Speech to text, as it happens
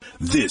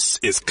This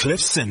is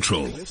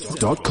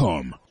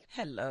CliffCentral.com.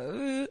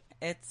 Hello,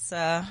 it's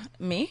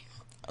me,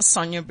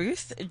 Sonia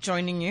Booth,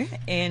 joining you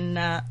in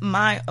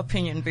my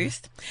opinion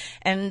booth.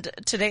 And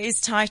today's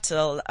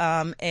title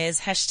is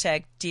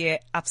hashtag Dear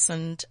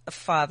Absent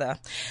Father.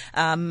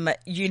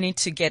 You need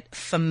to get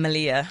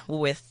familiar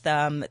with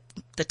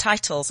the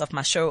titles of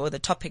my show or the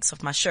topics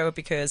of my show,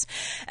 because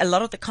a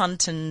lot of the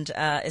content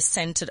is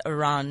centered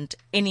around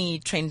any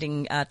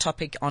trending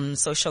topic on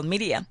social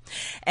media.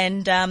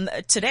 And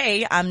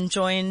today I'm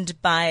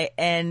joined by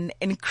an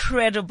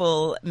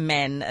incredible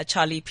man,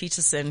 Charlie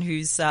Peterson,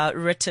 who's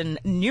written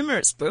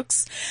numerous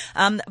books.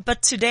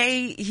 But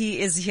today he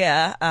is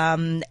here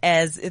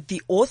as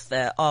the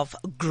author of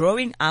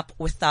Growing Up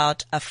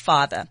Without a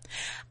Father.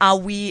 Are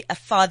we a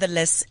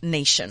fatherless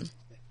nation?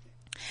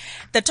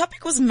 The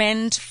topic was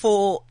meant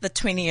for the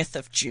 20th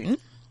of June,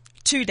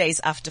 2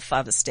 days after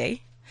Father's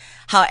Day.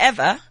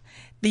 However,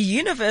 the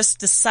universe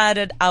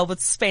decided I would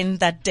spend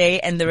that day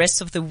and the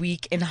rest of the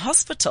week in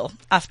hospital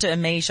after a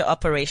major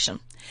operation.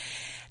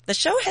 The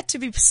show had to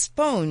be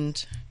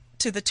postponed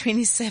to the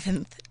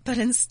 27th, but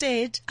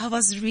instead I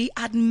was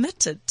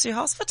readmitted to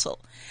hospital.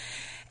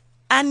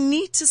 I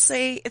need to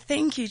say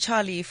thank you,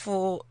 Charlie,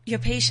 for your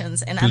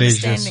patience and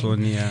understanding.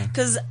 Sonia.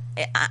 Because,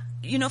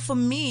 for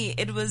me,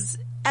 it was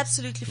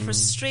absolutely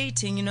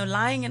frustrating,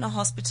 lying in a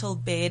hospital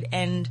bed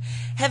and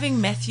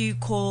having Matthew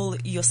call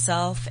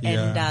yourself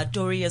and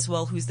Dory as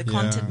well, who's the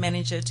content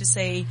manager, to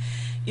say,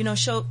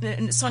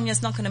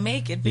 Sonia's not going to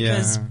make it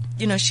because,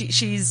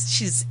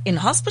 she's in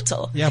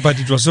hospital. Yeah, but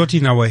it was not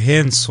in our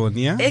hands,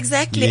 Sonia.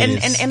 Exactly.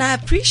 Yes. And I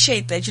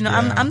appreciate that.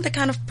 I'm the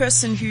kind of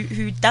person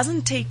who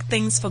doesn't take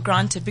things for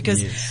granted,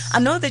 because I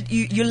know that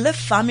you live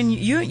far. I mean,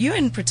 you're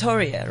in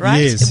Pretoria,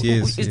 right? Yes.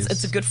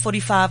 It's a good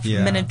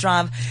 45-minute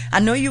drive. I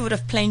know you would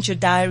have planned your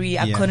diary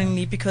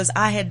accordingly, because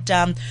I had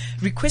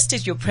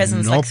requested your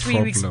presence No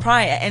 3 weeks problem.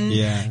 prior, and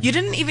you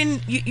didn't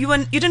even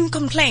you didn't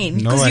complain,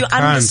 No, because I you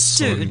can't,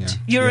 understood. Sonia.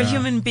 You're a Yeah.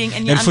 human being,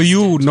 and you And for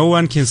you, understood. no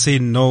one can say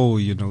no,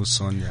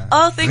 Sonia.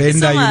 Oh, thank you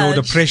Brenda, so much.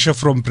 the pressure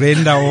from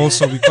Brenda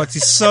also, because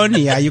it's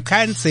Sonia. You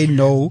can't say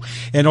no.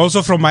 And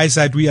also from my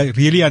side, we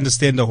really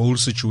understand the whole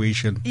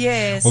situation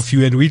Yes. of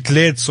you. And we're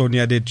glad,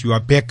 Sonia, that you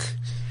are back.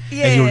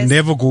 Yes. And you'll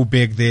never go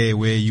back there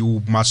where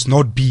you must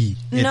not be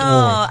at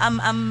all.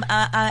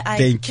 I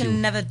Thank can you.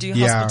 never do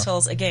Yeah.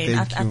 hospitals again.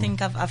 Thank I you.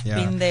 think I've Yeah.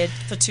 been there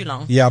for too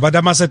long. Yeah, but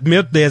I must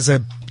admit there's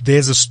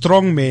a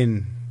strong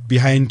man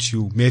behind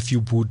you,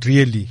 Matthew Booth,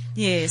 really.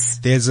 Yes,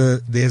 There's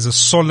a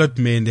solid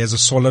man, there's a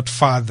solid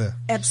father.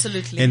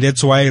 absolutely. And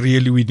that's why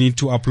really we need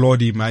to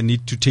applaud him. I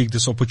need to take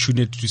this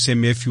opportunity to say,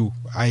 Matthew,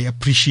 I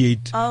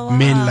appreciate Oh, wow.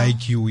 men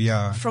like you,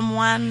 yeah. From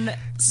one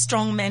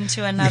strong man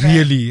to another.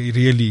 Really,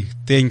 really.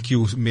 Thank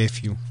you,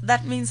 Matthew.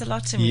 That means a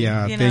lot to me.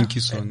 Yeah, thank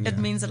you, Sonia. It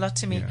means a lot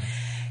to me.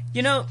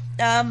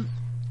 Yeah.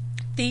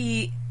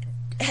 The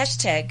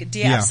hashtag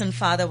Dear Absent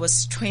Father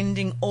was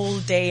trending all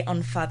day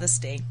on Father's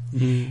Day.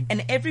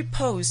 And every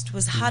post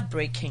was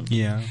heartbreaking.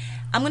 Yeah.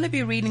 I'm going to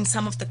be reading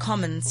some of the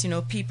comments,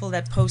 people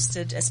that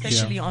posted,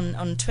 especially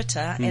on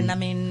Twitter. And I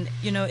mean,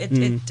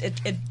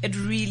 it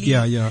really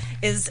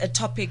is a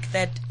topic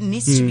that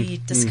needs to be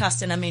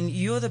discussed. And I mean,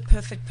 you're the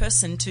perfect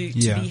person to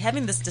be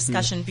having this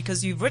discussion,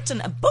 because you've written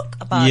a book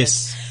about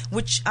it,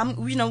 which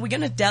we're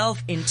going to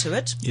delve into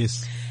it.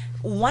 Yes.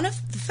 One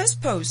of the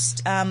first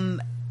posts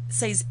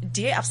says,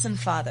 Dear Absent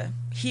Father,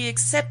 he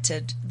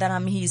accepted that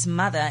I'm his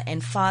mother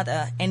and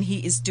father, and he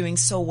is doing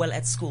so well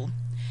at school.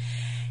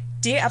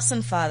 Dear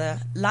Absent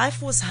Father,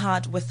 life was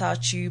hard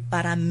without you,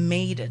 but I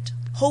made it.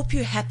 Hope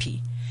you're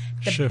happy.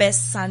 The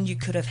best son you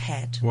could have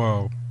had.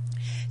 Wow.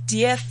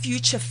 Dear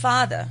future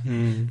father,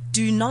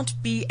 do not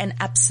be an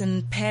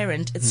absent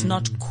parent. It's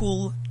not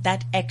cool.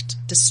 That act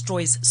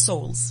destroys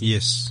souls.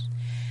 Yes.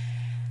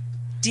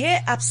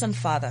 Dear Absent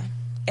Father,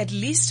 at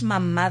least my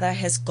mother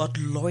has got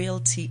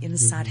loyalty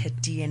inside her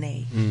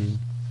DNA.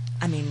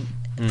 I mean,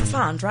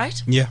 profound,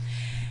 right? Yeah.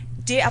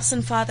 Dear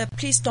Absent Father,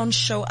 please don't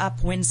show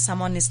up when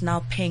someone is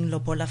now paying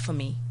lobola for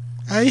me.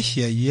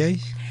 Aye.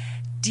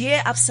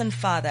 Dear Absent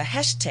Father,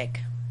 hashtag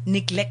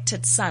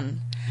neglected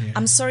son. Yeah.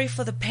 I'm sorry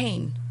for the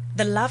pain,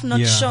 the love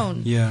not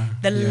shown,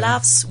 the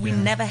loves we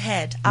never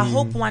had. I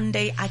hope one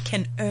day I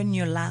can earn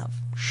your love.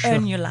 Sure.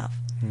 Earn your love.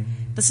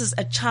 This is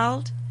a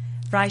child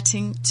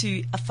writing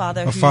to a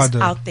father who's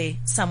father. out there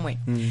somewhere.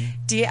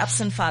 Dear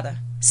Absent Father,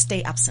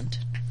 stay absent.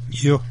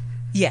 Yo.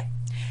 Yeah.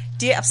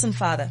 Dear Absent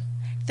Father,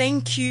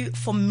 thank you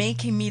for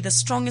making me the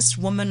strongest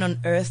woman on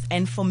earth,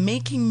 and for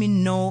making me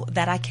know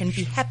that I can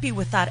be happy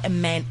without a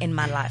man in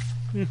my life.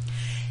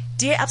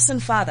 Dear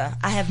Absent Father,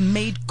 I have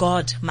made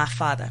God my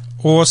father.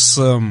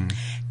 Awesome.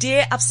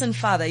 Dear Absent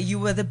Father, you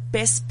were the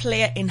best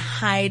player in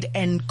hide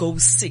and go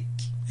seek.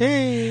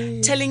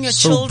 Hey. Telling your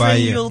So children buy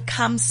it. you'll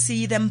come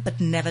see them, but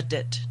never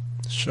did.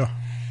 Sure.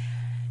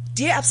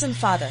 Dear Absent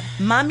Father,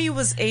 Mommy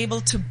was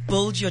able to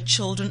build your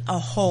children a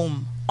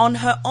home on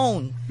her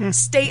own.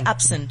 Stay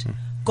absent.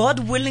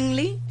 God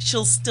willingly,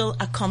 she'll still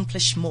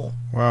accomplish more.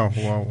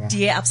 Wow.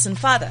 Dear Absent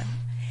Father,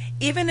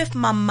 even if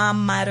my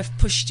mom might have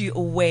pushed you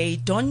away,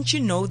 don't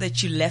you know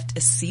that you left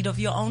a seed of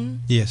your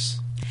own? Yes.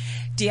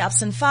 Dear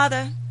absent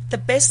father, the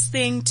best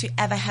thing to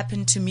ever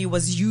happen to me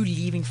was you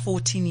leaving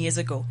 14 years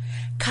ago.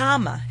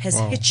 Karma has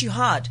hit you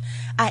hard.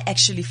 I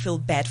actually feel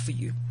bad for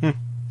you.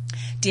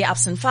 Dear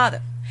absent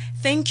father,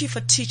 thank you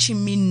for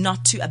teaching me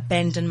not to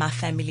abandon my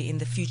family in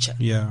the future.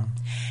 Yeah.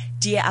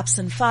 Dear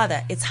absent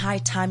father, it's high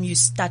time you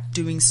start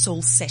doing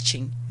soul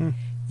searching.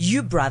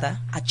 You, brother,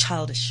 are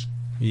childish.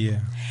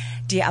 Yeah.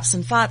 Dear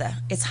absent father,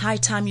 it's high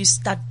time you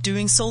start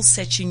doing soul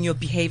searching. Your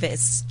behavior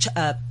is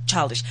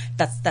childish.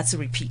 That's a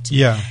repeat.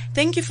 Yeah.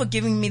 Thank you for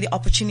giving me the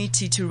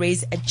opportunity to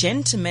raise a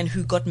gentleman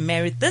who got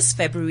married this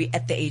February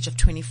at the age of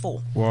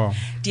 24. Wow.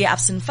 Dear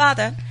absent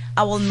father,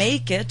 I will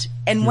make it,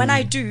 and when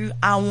I do,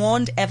 I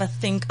won't ever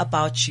think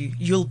about you.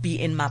 You'll be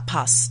in my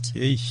past.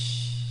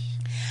 Eesh.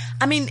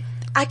 I mean,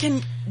 I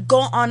can go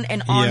on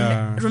and on.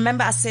 Yeah.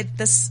 Remember, I said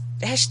this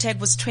hashtag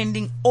was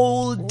trending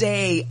all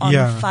day on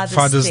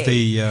Father's Day.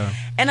 Yeah.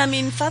 And I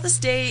mean, Father's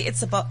Day,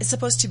 it's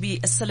supposed to be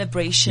a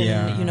celebration,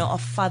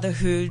 of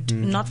fatherhood,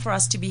 not for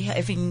us to be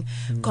having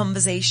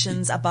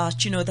conversations about,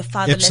 the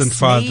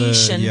fatherless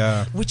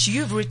nation, which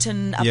you've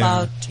written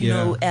about,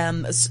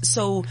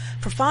 so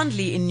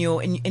profoundly in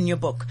your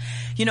book.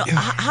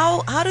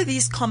 How do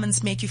these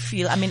comments make you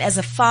feel? I mean, as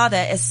a father,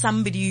 as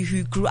somebody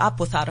who grew up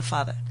without a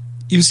father.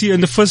 You see,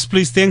 in the first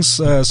place, thanks,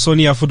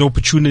 Sonia, for the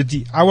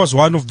opportunity. I was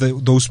one of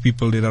those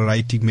people that are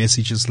writing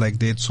messages like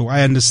that. So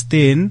I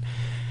understand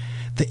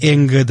the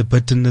anger, the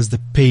bitterness, the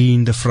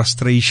pain, the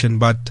frustration,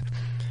 but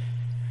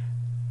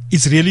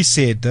it's really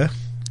sad,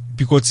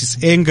 because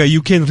it's anger.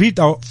 You can read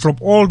out from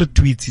all the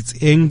tweets. It's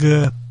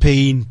anger,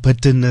 pain,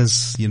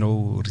 bitterness,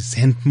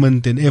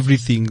 resentment and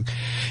everything.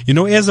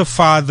 As a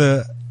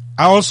father,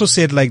 I also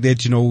said like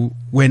that,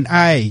 when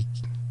I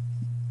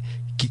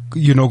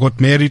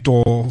got married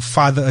or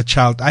father a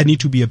child, I need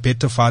to be a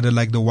better father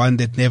like the one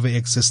that never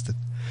existed.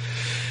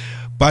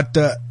 But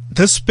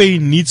this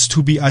pain needs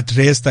to be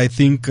addressed. I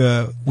think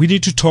we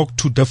need to talk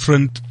to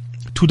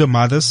the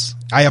mothers.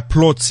 I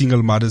applaud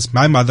single mothers.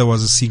 My mother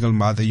was a single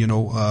mother,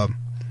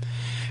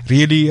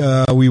 really,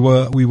 we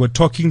were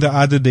talking the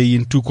other day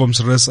in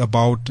Tukom's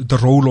about the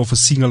role of a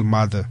single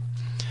mother.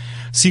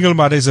 Single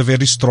mother is a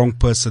very strong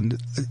person.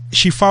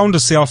 She found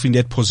herself in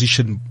that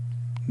position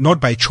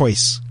not by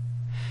choice.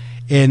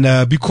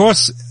 And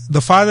because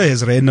the father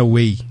has ran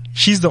away,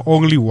 she's the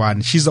only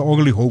one. She's the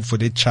only hope for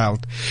that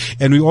child.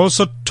 And we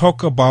also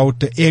talk about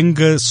the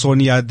anger,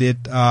 Sonia,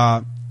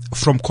 that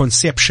from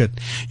conception.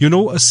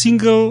 A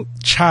single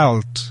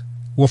child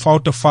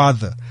without a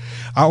father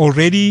are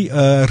already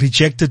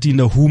rejected in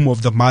the womb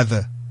of the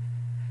mother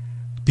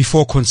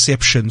before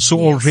conception. So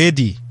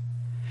already,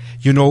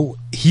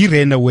 he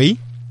ran away.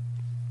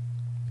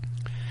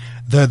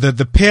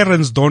 The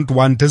parents don't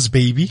want this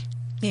baby.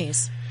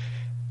 Yes.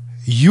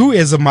 You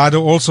as a mother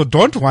also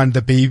don't want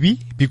the baby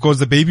because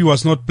the baby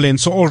was not planned.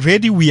 So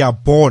already we are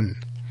born.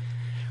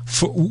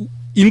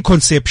 In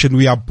conception,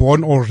 we are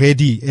born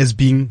already as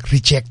being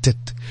rejected.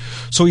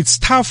 So it's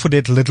tough for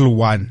that little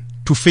one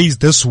to face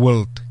this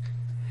world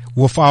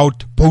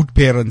without both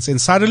parents. And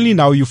suddenly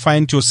now you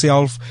find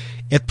yourself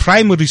at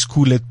primary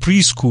school, at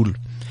preschool,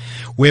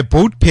 where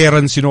both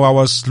parents, I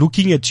was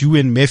looking at you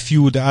and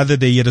Matthew the other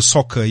day at a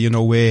soccer,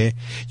 where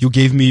you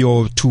gave me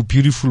your two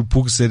beautiful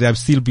books that I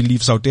still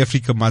believe South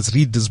Africa must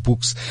read these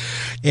books.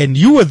 And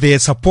you were there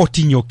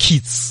supporting your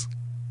kids.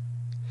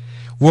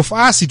 With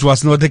us, it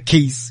was not the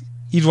case.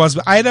 It was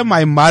either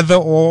my mother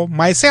or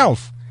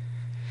myself.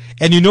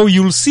 And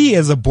you'll see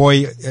as a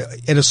boy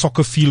at a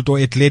soccer field or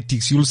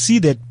athletics, you'll see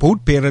that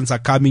both parents are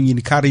coming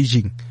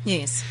encouraging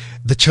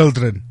the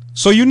children.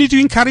 So you need to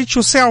encourage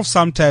yourself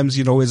sometimes,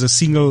 as a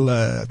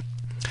single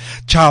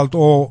child,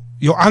 or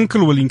your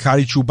uncle will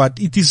encourage you, but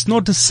it is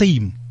not the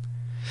same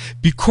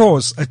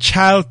because a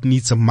child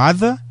needs a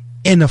mother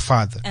and a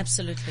father.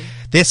 Absolutely.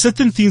 There are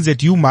certain things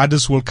that you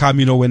mothers will come,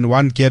 when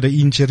one get an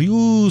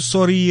injury,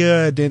 sorry,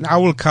 then I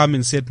will come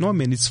and say, no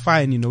man, it's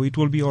fine, it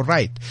will be all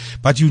right.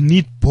 But you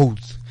need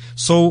both.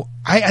 So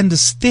I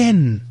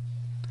understand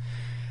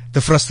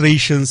the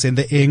frustrations and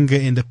the anger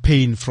and the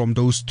pain from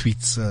those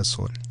tweets,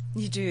 Son.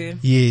 You do.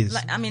 Yes.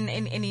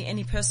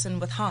 Any person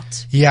with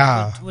heart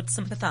would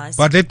sympathize.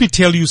 But let me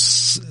tell you,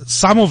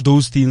 some of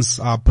those things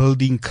are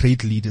building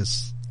great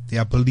leaders. They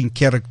are building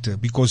character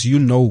because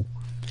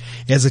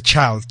as a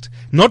child,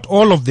 not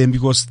all of them,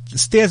 because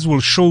stats will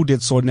show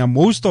that, Sonia,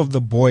 most of the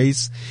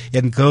boys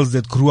and girls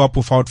that grew up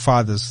without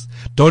fathers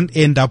don't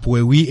end up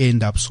where we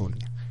end up,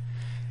 Sonia.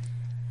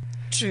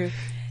 True.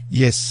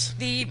 Yes.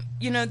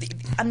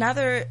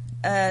 Another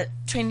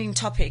trending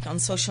topic on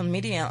social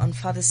media on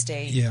Father's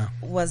Day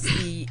was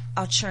the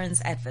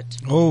Outsurance advert.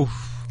 Oh.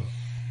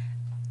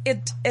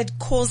 It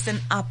caused an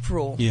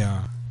uproar.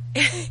 Yeah.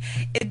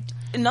 It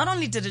not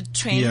only did it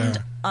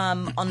trend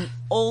on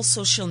all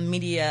social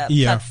media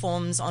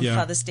platforms on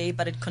Father's Day,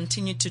 but it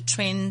continued to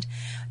trend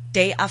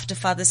day after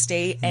Father's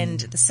Day and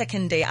the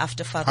second day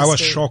after Father's Day. I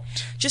was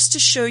shocked. Just to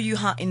show you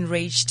how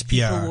enraged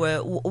people were.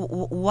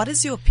 What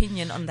is your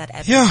opinion on that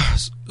advert? Yeah,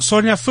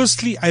 Sonia,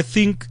 firstly, I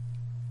think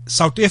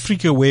South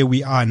Africa, where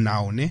we are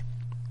now,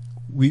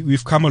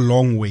 we've come a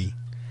long way.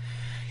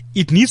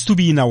 It needs to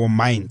be in our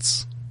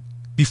minds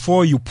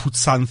before you put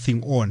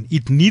something on.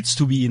 It needs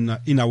to be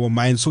in our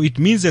minds. So it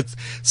means that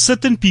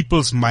certain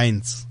people's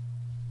minds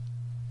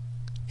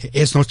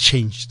has not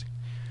changed.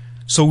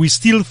 So we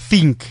still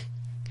think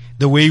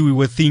the way we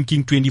were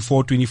thinking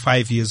 24,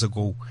 25 years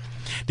ago.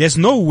 There's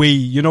no way,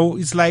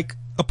 it's like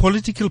a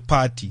political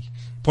party.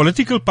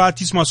 Political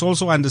parties must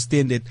also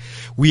understand that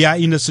we are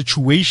in a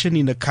situation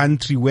in a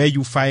country where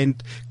you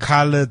find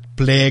colored,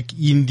 black,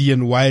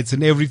 Indian, whites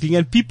and everything,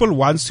 and people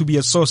wants to be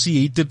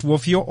associated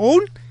with your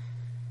own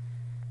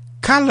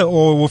color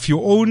or with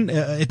your own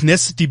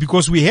ethnicity,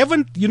 because we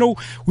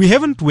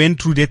haven't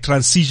went through that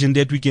transition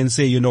that we can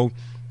say,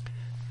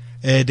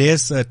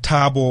 there's a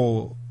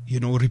Thabo,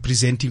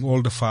 representing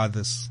all the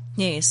fathers.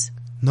 Yes.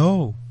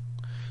 No.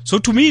 So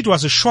to me, it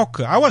was a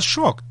shocker. I was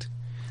shocked.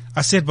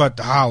 I said, but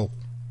how?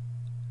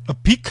 A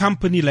big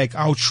company like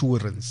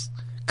OUTsurance,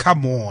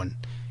 come on.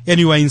 And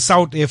you are in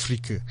South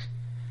Africa.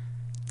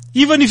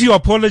 Even if you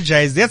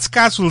apologize, that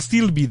scars will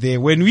still be there.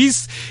 When you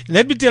see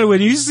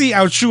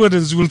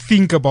OUTsurance, you'll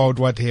think about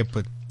what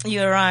happened.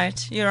 You're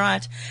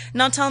right.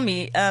 Now tell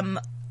me,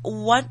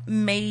 what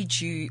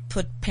made you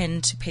put pen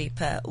to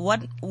paper?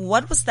 What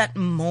was that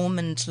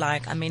moment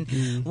like? I mean,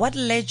 what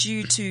led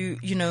you to,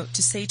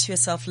 to say to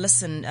yourself,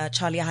 listen,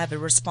 Charlie, I have a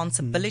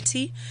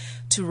responsibility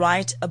to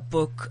write a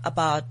book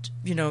about,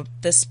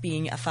 this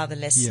being a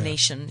fatherless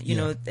nation.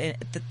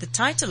 The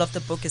title of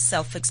the book is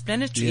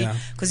self-explanatory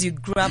because you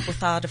grew up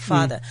without a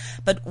father.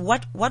 But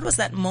what was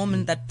that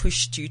moment that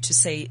pushed you to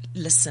say,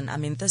 listen, I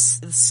mean,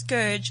 this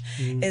scourge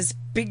is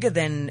bigger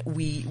than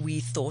we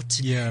thought.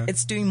 Yeah.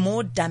 It's doing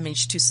more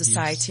damage to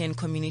society and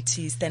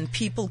communities than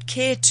people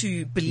care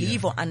to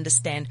believe or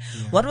understand.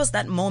 What was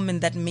that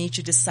moment that made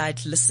you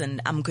decide,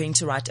 listen, I'm going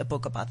to write a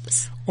book about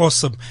this?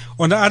 Awesome.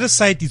 On the other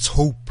side, it's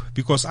hope,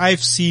 because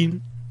I've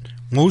seen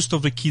most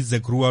of the kids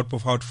that grew up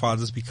without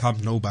fathers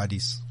become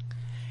nobodies.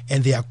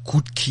 And they are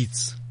good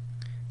kids.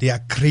 They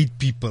are great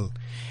people.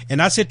 And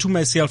I said to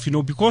myself,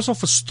 because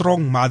of a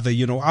strong mother,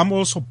 I'm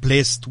also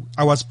blessed.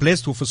 I was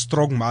blessed with a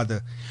strong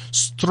mother,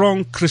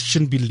 strong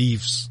Christian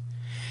beliefs,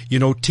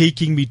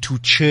 taking me to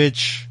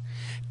church,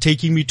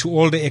 taking me to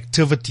all the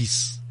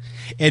activities.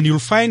 And you'll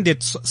find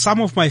that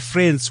some of my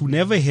friends who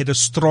never had a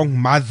strong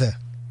mother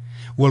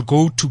will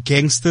go to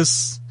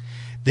gangsters.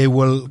 They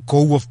will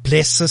go with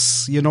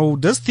blessers.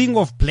 This thing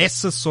of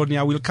blessers,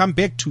 Sonia, we'll come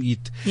back to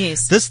it.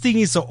 Yes. This thing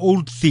is an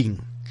old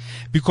thing.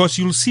 Because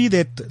you'll see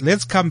that,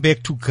 let's come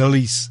back to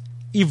girlies.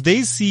 If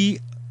they see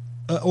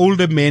an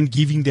older man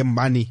giving them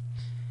money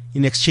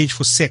in exchange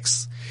for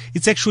sex,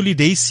 it's actually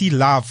they see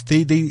love.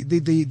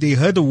 They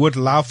heard the word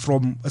love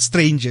from a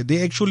stranger.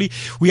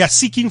 We are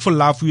seeking for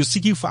love. We are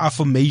seeking for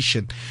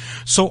affirmation.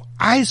 So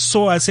I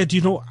said,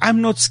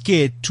 I'm not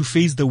scared to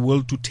face the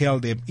world to tell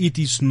them it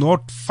is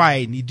not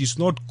fine. It is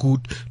not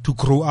good to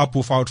grow up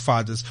without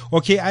fathers.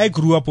 Okay, I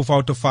grew up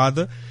without a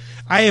father.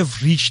 I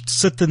have reached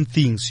certain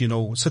things,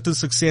 certain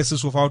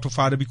successes without a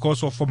father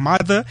because of a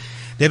mother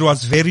that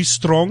was very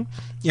strong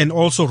and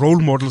also role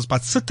models,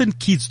 but certain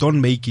kids don't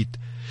make it.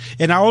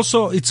 And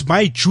it's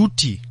my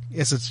duty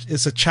as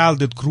a child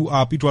that grew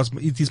up.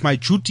 It is my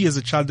duty as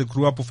a child that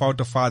grew up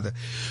without a father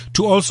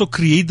to also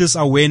create this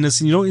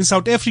awareness. In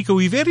South Africa,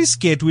 we're very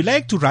scared. We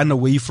like to run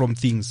away from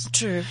things.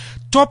 True.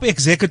 Top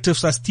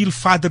executives are still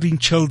fathering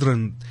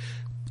children.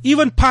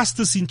 Even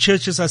pastors in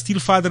churches are still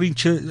fathering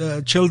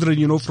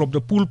children, from the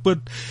pulpit,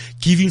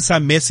 giving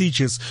some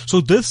messages.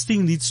 So this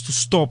thing needs to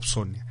stop,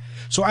 Sonia.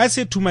 So I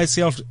said to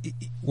myself,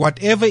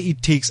 whatever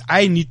it takes,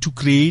 I need to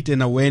create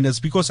an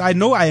awareness, because I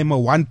know I am a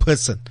one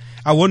person.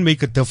 I won't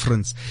make a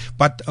difference.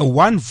 But a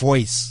one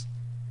voice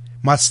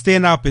must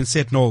stand up and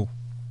say, no,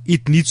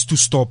 it needs to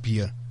stop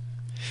here.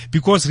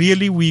 Because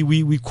really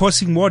we're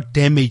causing more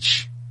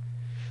damage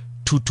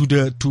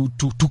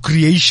to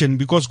creation,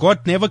 because God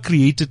never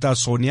created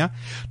us, Sonia,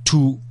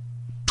 to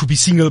be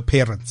single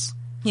parents.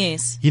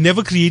 Yes. He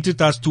never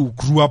created us to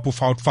grow up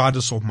without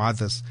fathers or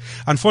mothers.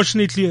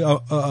 Unfortunately,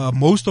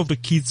 most of the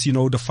kids,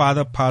 the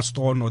father passed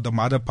on or the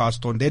mother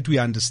passed on. That we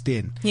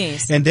understand.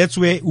 Yes. And that's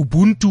where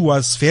Ubuntu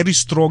was very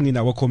strong in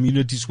our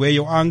communities, where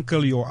your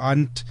uncle, your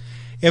aunt,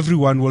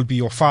 everyone will be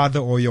your father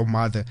or your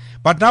mother.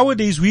 But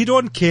nowadays, we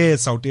don't care,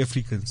 South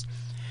Africans.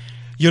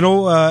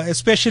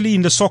 Especially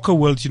in the soccer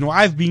world,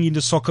 I've been in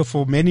the soccer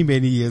for many,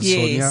 many years,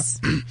 yes.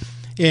 Sonia.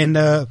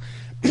 And,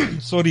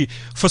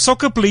 for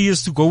soccer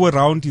players to go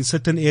around in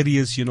certain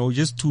areas,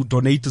 just to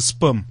donate a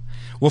sperm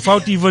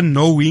without even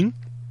knowing.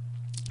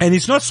 And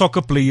it's not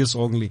soccer players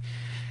only,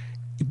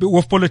 but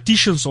with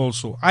politicians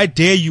also. I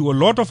dare you, a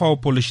lot of our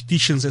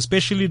politicians,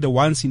 especially the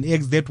ones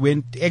that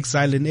went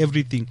exile and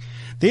everything,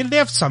 they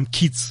left some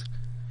kids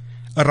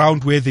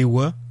around where they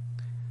were.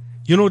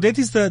 That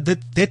is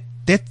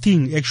that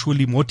thing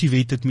actually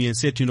motivated me and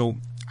said,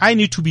 I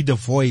need to be the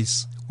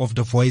voice of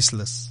the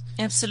voiceless.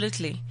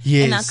 Absolutely.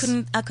 Yes.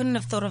 And I couldn't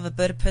have thought of a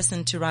better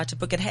person to write a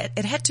book. It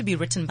had to be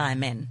written by a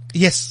man.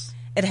 Yes.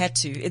 It had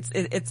to.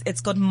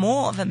 It's got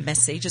more of a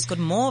message. It's got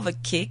more of a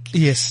kick.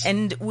 Yes.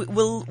 And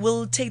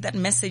we'll take that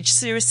message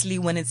seriously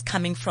when it's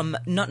coming from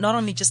not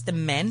only just a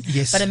man,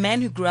 Yes. but a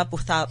man who grew up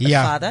without a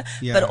Yeah. father,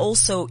 Yeah. but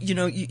also,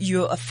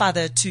 you're a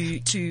father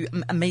to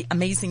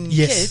amazing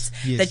Yes. kids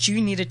Yes. that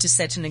you needed to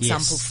set an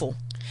example Yes. for.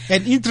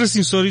 An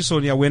interesting story,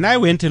 Sonia. When I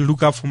went and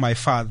looked up for my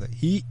father,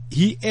 he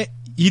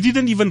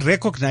didn't even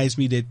recognize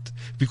me that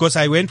because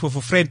I went with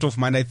a friend of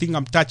mine. I think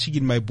I'm touching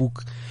in my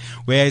book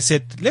where I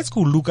said, let's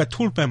go look. I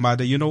told my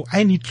mother,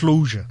 I need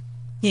closure.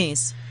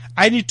 Yes.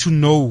 I need to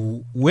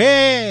know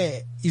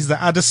where is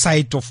the other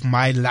side of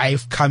my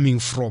life coming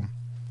from.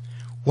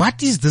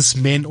 What is this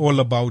man all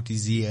about?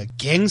 Is he a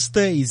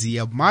gangster? Is he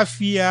a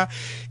mafia?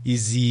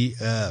 Is he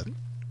a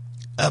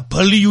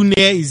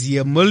billionaire? Is he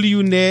a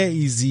millionaire?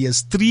 Is he a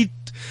street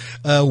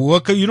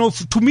worker?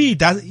 To me,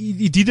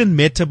 it didn't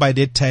matter by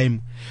that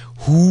time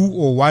who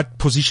or what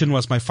position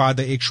was my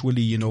father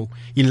actually,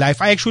 in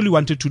life. I actually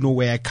wanted to know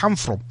where I come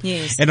from.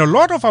 Yes. And a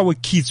lot of our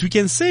kids, we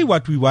can say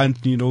what we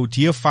want,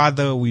 dear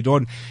father, we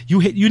don't.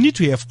 You need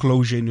to have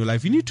closure in your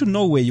life. You need to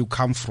know where you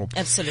come from.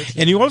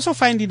 Absolutely. And you also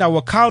find in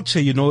our culture,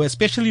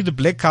 especially the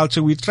black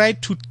culture, we try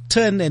to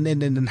turn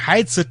and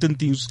hide certain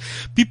things.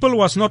 People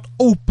was not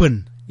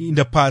open in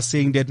the past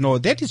saying that, no,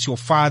 that is your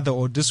father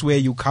or this where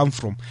you come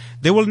from.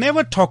 They will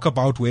never talk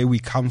about where we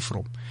come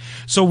from.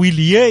 So we'll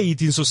hear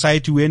it in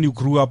society when you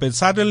grew up and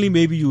suddenly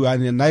maybe you are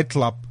in a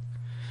nightclub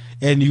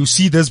and you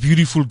see this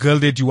beautiful girl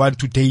that you want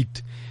to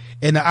date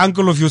and an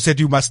uncle of yours said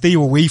you must stay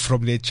away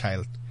from that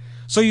child.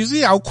 So you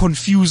see how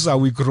confused are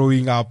we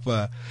growing up,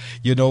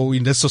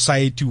 in the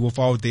society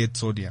without that,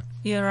 Sonia.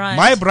 You're right.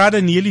 My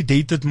brother nearly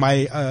dated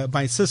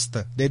my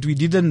sister that we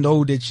didn't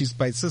know that she's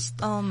my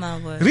sister. Oh my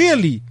word.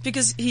 Really?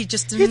 Because he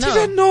just He didn't know.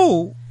 didn't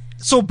know.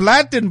 So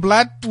blood and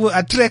blood were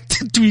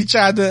attracted to each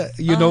other,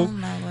 Oh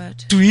my word.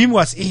 To him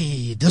was,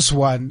 this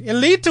one.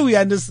 And later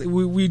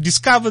we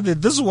discovered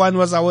that this one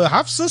was our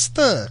half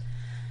sister.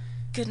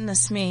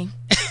 Goodness me.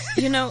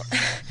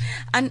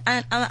 And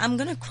I'm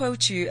going to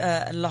quote you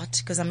a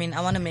lot because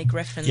I want to make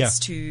reference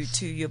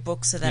to your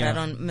book so that I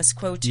don't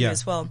misquote you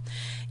as well.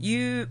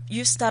 You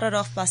started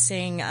off by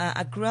saying,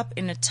 I grew up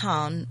in a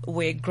town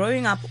where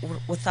growing up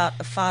without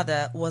a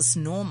father was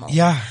normal.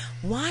 Yeah.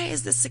 Why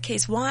is this the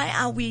case? Why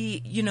are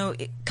we,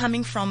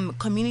 coming from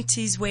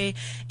communities where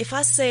if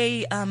I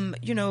say, I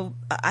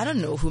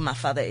don't know who my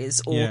father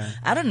is or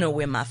I don't know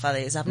where my father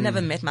is. I've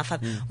never met my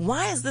father.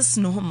 Why is this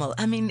normal?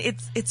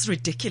 It's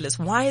ridiculous.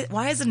 Why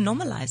is it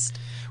normalized?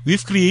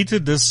 We've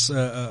created this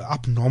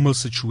abnormal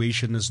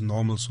situation as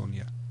normal,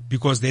 Sonia,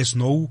 because there's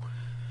no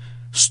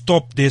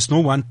stop. There's no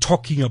one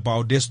talking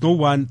about. There's no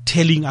one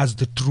telling us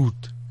the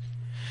truth.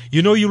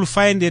 You'll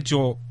find that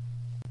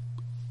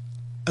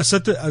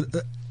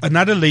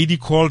another lady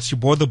called. She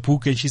bought the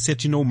book and she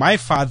said, my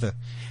father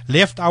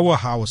left our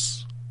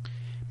house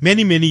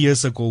many, many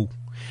years ago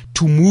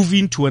to move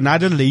into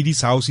another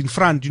lady's house in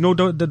front.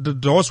 The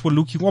doors were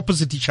looking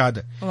opposite each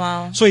other.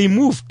 Wow. So he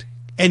moved.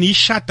 And he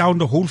shut down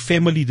the whole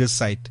family this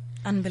side.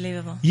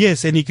 Unbelievable.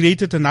 Yes, and he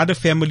created another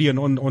family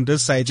on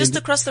this side. Just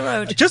across the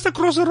road. Just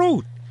across the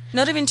road.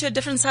 Not even to a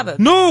different suburb.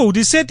 No,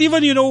 they said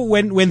even,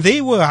 when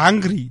they were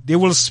hungry, they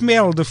will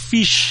smell the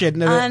fish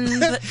and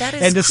that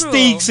is and the cruel.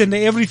 steaks and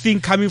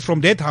everything coming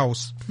from that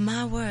house.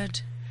 My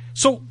word.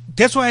 So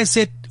that's why I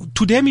said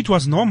to them it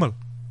was normal.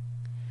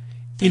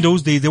 In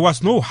those days, there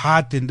was no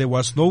heart and there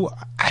was no,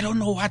 I don't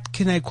know what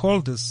can I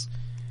call this.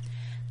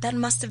 That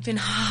must have been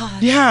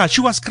hard. Yeah, she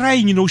was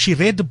crying, she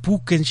read the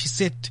book and she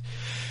said,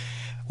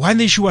 one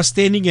day she was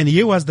standing and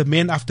here was the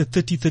man after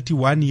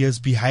 31 years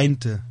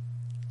behind her.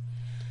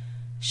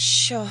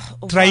 Sure.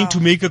 Trying to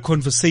make a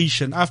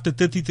conversation after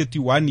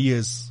 31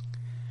 years.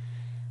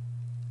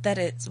 That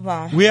is,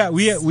 wow. We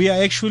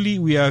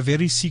are a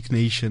very sick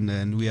nation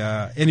and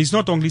it's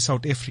not only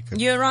South Africa.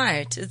 You're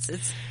right.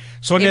 It's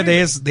Sonia,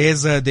 there's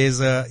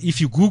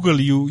if you Google,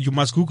 you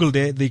must Google,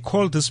 they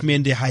call this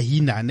man the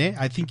hyena, ne?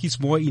 I think it's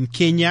more in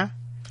Kenya.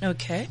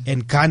 Okay.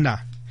 And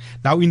Ghana.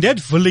 Now in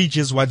that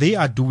villages, what they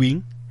are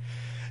doing,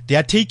 they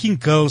are taking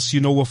girls,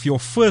 of your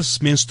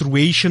first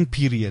menstruation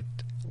period,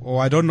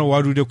 or I don't know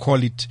what do they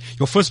call it,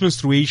 your first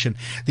menstruation.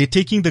 They're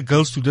taking the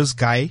girls to this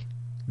guy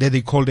that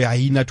they call the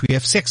hyena to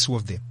have sex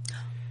with them.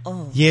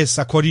 Oh. Yes,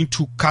 according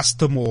to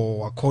custom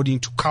or according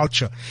to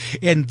culture.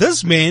 And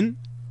this man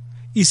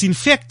is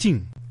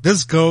infecting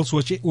these girls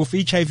with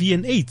HIV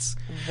and AIDS.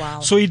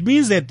 Wow. So it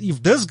means that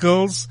if these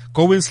girls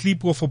go and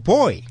sleep with a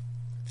boy,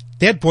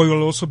 that boy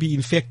will also be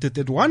infected.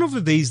 And one of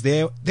the days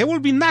there will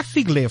be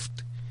nothing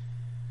left.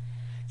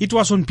 It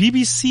was on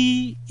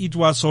BBC. It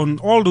was on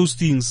all those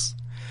things.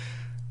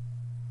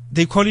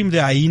 They call him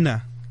the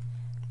hyena.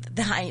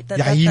 The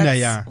hyena,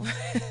 yeah.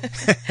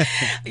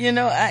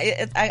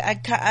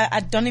 I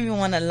don't even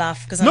want to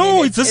laugh because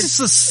this is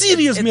a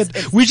serious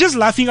matter. We're just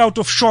laughing out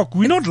of shock.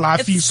 We're not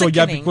laughing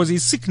because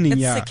it's sickening.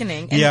 It's yeah.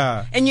 sickening.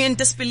 And, and you're in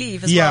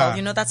disbelief as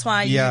well. That's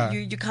why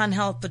you can't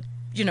help but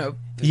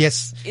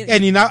Yes.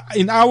 And in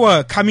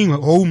our coming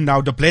home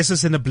now, the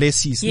blessers and the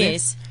blessees.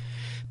 Yes.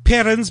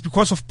 Parents,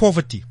 because of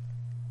poverty,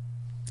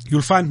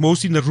 You'll find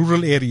most in the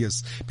rural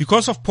areas.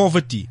 Because of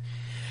poverty,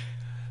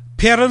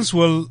 parents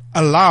will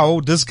allow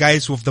these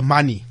guys with the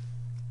money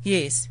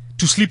Yes.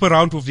 to sleep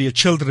around with their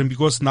children,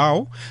 because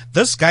now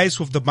these guys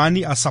with the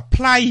money are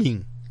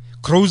supplying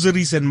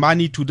groceries and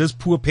money to these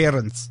poor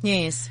parents.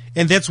 Yes.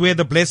 And that's where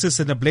the blessings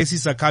and the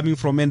blessings are coming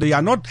from. And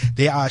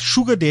they are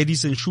sugar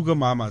daddies and sugar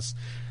mamas.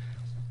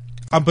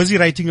 I'm busy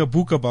writing a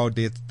book about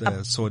it,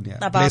 Sonia.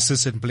 about-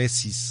 Blessings and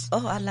blessings.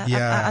 Oh, I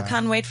Yeah.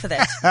 can't wait for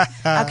that.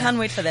 I can't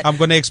wait for that. I'm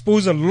going to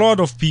expose a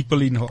lot of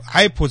people in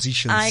high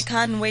positions. I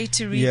can't wait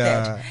to read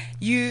Yeah. that.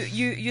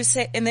 You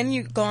say, and then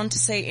you go on to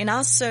say, in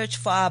our search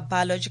for our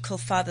biological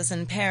fathers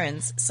and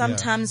parents,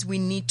 sometimes we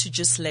need to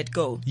just let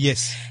go.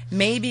 Yes.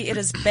 Maybe it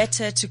is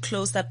better to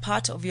close that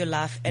part of your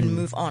life and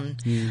move on.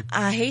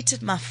 I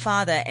hated my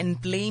father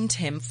and blamed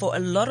him for a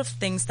lot of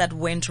things that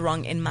went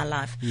wrong in my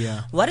life.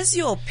 Yeah. What is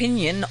your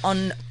opinion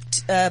on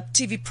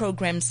TV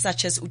programs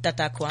such as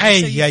Utatako? I'm Aye,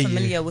 sure you're yeah,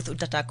 familiar with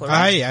Utatako,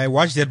 right? I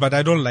watched that, but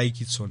I don't like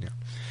it, Sonia.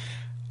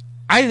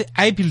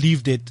 I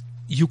believe that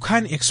you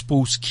can't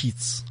expose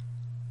kids.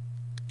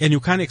 And you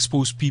can't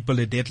expose people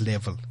at that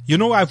level. You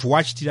know, I've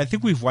watched it. I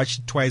think we've watched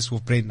it twice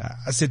with Brenda.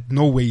 I said,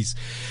 no ways.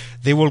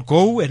 They will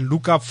go and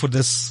look up for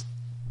this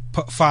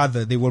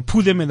father. They will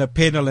put them in a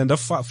panel, and the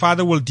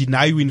father will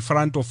deny you in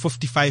front of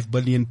 55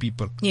 billion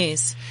people.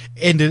 Yes.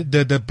 And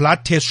the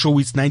blood test show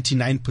it's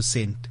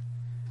 99%.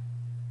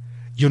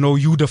 You know,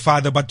 you the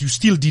father, but you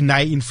still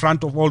deny in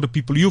front of all the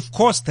people you've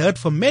caused hurt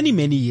for many,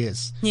 many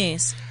years.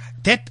 Yes.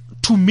 That,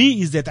 to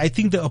me, is that I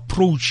think the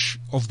approach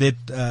of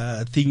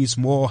that thing is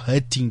more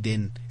hurting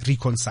than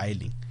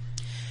reconciling.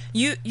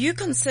 You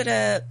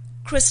consider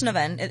Chris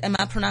Novan, am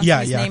I pronouncing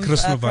Yeah, his yeah, name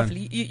Chris Novan.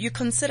 properly? You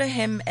consider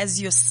him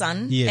as your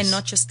son Yes. and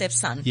not your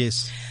stepson.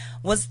 Yes.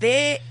 Was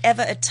there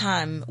ever a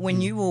time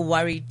when you were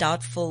worried,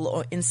 doubtful,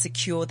 or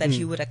insecure that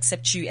he would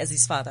accept you as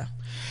his father?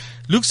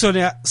 Look,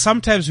 Sonia,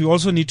 sometimes we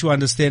also need to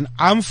understand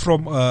I'm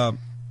from a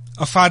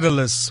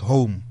fatherless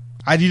home.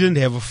 I didn't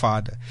have a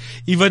father.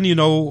 Even, you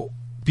know,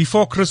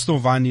 before Chris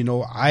Novan, you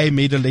know, I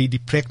made a lady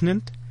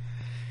pregnant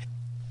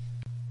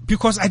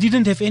because I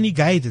didn't have any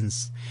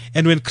guidance.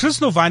 And when Chris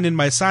Novan and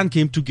my son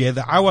came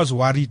together, I was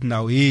worried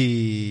now.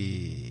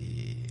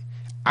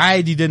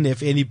 I didn't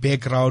have any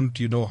background,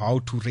 you know, how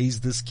to raise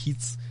these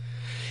kids.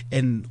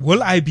 And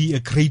will I be a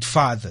great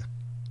father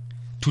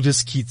to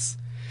these kids?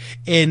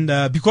 And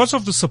because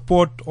of the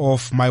support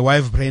of my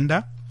wife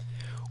Brenda,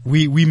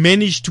 we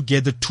managed to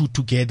get the two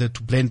together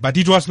to blend, but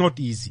it was not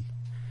easy.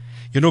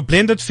 You know,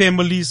 blended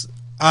families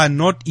are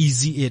not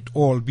easy at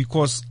all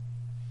because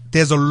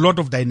there's a lot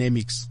of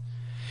dynamics.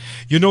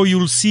 You know,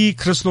 you'll see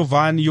Chris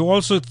Novan, you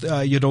also,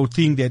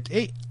 think that,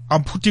 hey,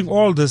 I'm putting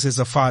all this as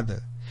a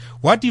father.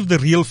 What if the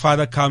real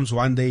father comes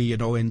one day, you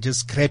know, and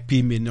just grab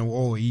him, you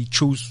know, he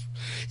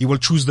will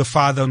choose the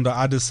father on the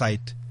other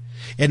side.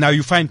 And now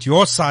you find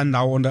your son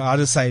now on the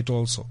other side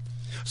also.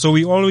 So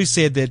we always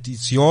say that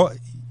it's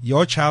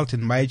your child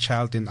and my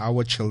child and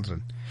our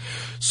children.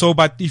 So,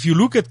 but if you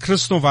look at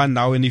Chris Novan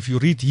now, and if you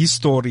read his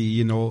story,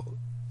 you know,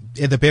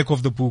 at the back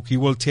of the book, he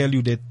will tell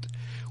you that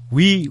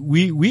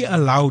we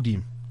allowed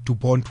him to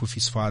bond with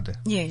his father.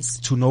 Yes.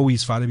 To know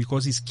his father,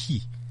 because he's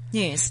key.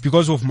 Yes.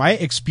 Because of my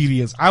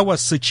experience, I was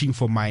searching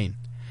for mine.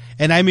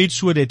 And I made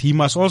sure that he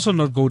must also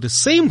not go the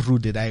same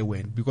route that I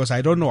went, because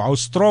I don't know how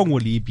strong will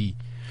he be.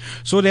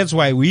 So that's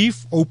why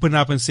we've opened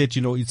up and said,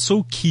 you know, it's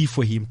so key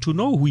for him to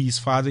know who his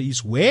father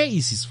is, where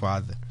is his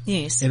father,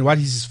 Yes. and what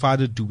is his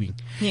father doing.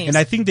 Yes. And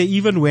I think they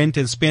even went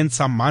and spent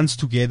some months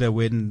together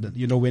when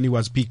he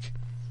was big,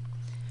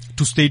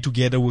 to stay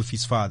together with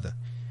his father,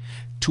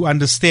 to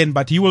understand.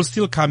 But he will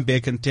still come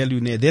back and tell you,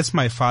 "Nah, that's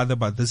my father,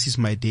 but this is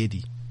my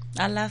daddy."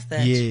 I love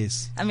that.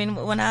 Yes. I mean,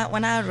 when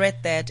I read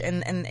that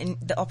and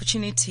the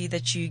opportunity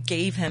that you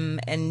gave him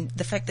and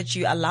the fact that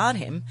you allowed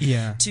him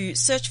Yeah. to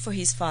search for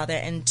his father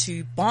and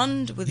to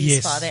bond with his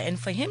Yes. father, and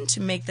for him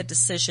to make the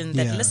decision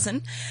that, Yeah.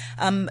 listen,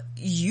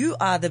 you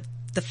are the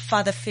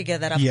father figure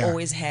that I've Yeah.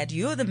 always had.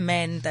 You're the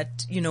man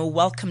that, you know,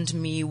 welcomed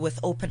me with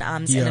open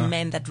arms, and a Yeah.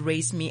 man that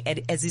raised me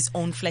as his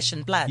own flesh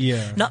and blood.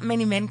 Yeah. Not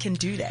many men can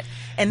do that.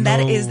 And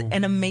that No. is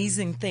an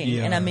amazing thing.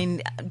 Yeah. And I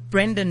mean,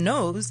 Brendan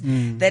knows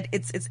that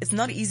it's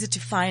not easy to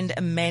find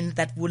a man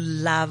that will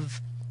love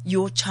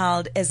your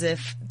child as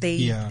if they're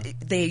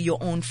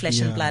your own flesh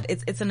and Yeah. blood.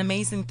 It's an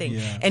amazing thing.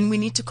 Yeah. And we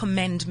need to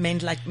commend men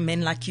like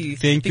you.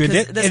 Thank you.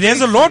 because And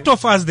there's a lot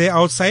of us there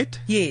outside.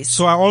 Yes.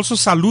 So I also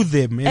salute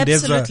them. And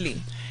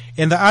Absolutely.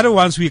 And the other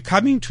ones, we're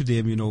coming to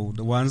them, you know,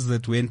 the ones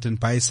that went and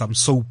buy some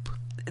soap.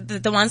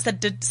 The ones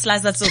that did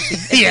slice that soap,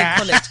 Yeah.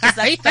 they call it.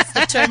 'Cause that's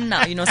the term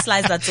now, you know,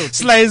 slice that soap.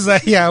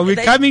 Slicer, yeah, we're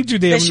coming to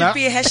them There now. should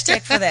be a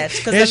hashtag for that,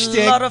 because a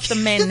Hashtag. lot of the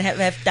men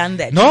have done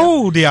that. you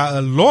know? No, there are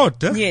a lot.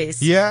 Huh?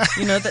 Yes. Yeah.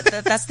 You know,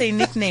 that's their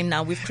nickname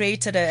now. We've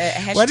created a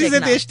hashtag. What is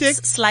that now.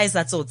 hashtag? Slice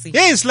that Tsotsi.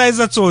 Hey,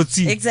 Slicer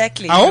Tsotsi.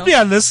 Exactly. I hope you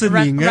are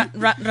listening.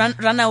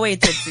 Run away,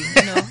 Tsotsi.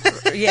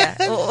 You know, yeah.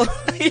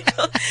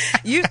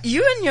 You know,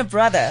 you and your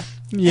brother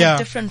Yeah. have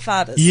different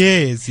fathers.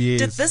 Yes. Did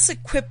this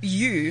equip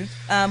you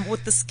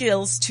with the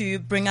skills to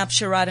bring up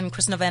Sharad and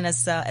Chris Novan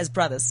as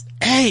brothers?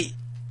 Hey,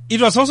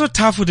 It was also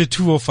tough for the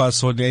two of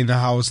us in the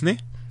house, ne?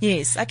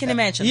 Yes, I can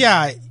imagine.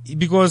 Yeah,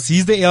 because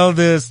he's the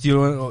eldest,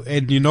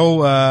 and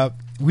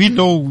we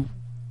know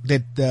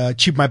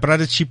that my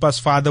brother Chipa's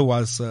father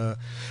was,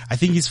 I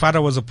think his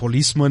father was a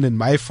policeman and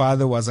my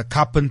father was a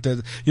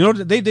carpenter.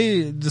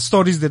 The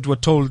stories that were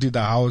told in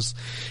the house.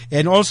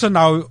 And also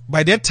now,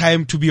 by that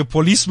time, to be a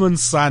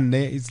policeman's son,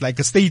 it's like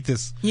a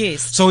status.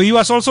 Yes. So he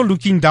was also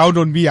looking down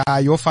on me.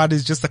 Your father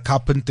is just a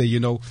carpenter,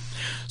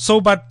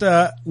 So, but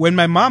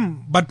my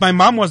mom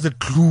was the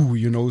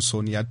glue,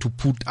 Sonia, to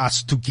put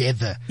us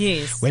together.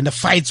 Yes. When the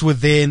fights were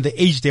there and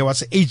there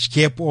was an age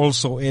gap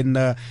also.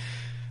 And,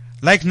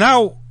 like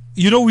now,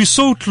 we're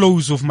so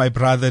close with my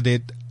brother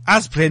that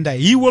as Brenda,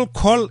 he will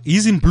call,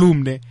 he's in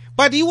Bloom,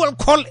 but he will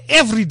call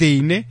every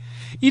day,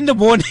 in the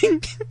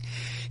morning,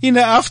 in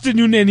the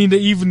afternoon and in the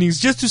evenings,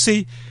 just to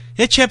say,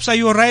 hey chaps, are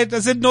you alright? I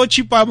said, no,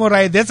 Chipa, I'm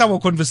alright. That's our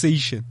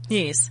conversation.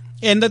 Yes.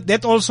 And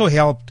that also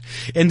helped.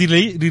 And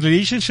the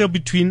relationship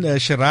between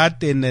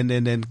Sharat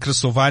and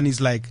Christovan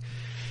is like,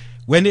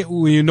 when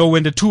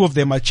the two of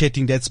them are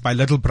chatting, that's my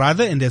little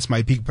brother and that's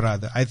my big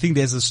brother. I think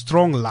there's a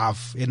strong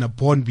love and a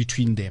bond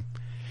between them.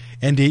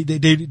 And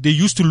they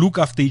used to look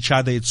after each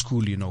other at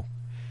school,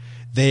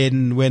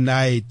 Then when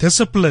I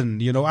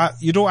discipline,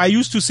 I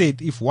used to say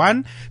it, if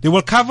one, they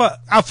will cover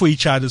up for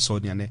each other,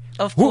 Sonia.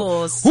 Of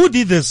course. Who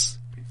did this?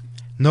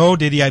 No,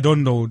 Daddy, I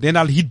don't know. Then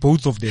I'll hit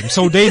both of them.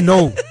 So they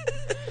know.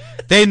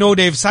 They know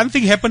that if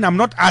something happened, I'm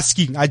not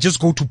asking. I just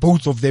go to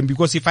both of them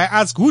because if I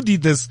ask who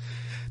did this,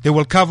 they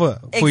will cover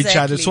for each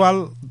other.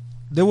 So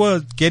they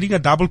were getting a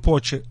double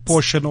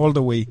portion all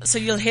the way. So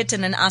you'll hit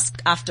and then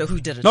ask after who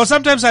did it. No,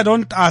 sometimes I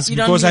don't ask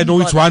because I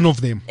know it's one of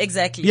them.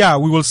 Exactly. Yeah,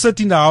 we will sit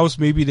in the house.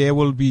 Maybe there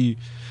will be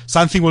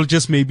something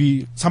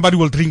somebody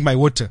will drink my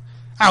water.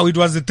 It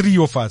was the three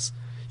of us.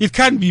 It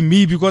can't be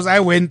me because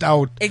I went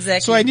out.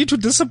 Exactly. So I need to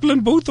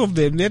discipline both of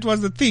them. That was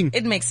the thing.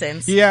 It makes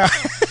sense. Yeah.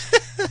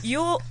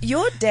 Your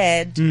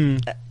dad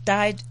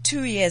died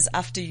 2 years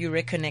after you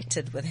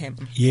reconnected with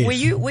him. Yes.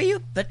 Were you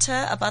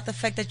bitter about the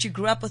fact that you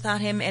grew up without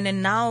him and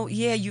then now,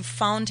 you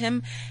found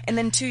him and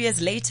then 2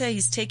 years later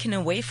he's taken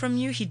away from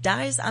you, he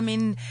dies? I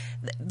mean,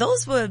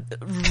 those were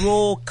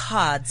raw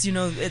cards,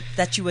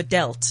 that you were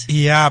dealt.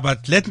 Yeah,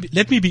 but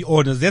let me be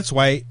honest. That's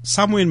why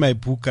somewhere in my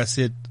book I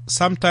said,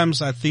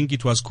 sometimes I think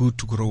it was good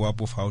to grow up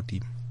without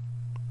him.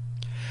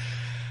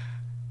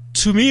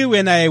 To me,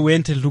 when I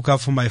went and look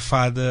up for my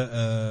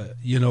father,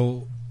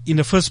 in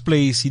the first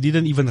place, he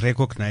didn't even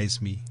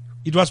recognize me.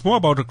 It was more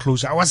about a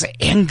closure. I was an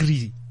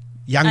angry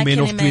young man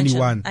of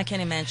 21. I can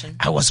imagine.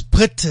 I was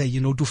bitter,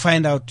 to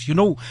find out,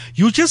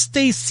 you just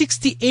stay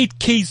 68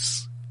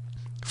 k's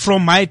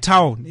from my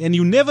town and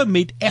you never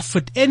made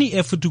any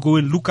effort to go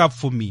and look up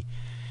for me.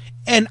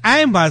 And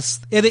I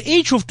must, at the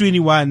age of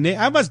 21,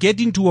 I must get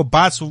into a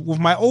bus with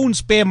my own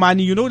spare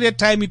money. That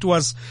time it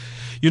was,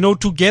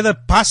 to get a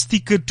bus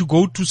ticket to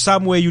go to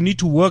somewhere you need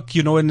to work,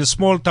 in a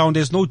small town,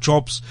 there's no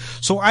jobs.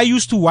 So I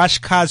used to wash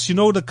cars,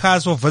 the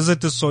cars of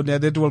visitors, Sonia,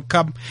 that will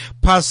come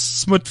past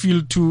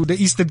Smithfield to the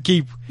Eastern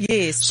Cape.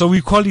 Yes. So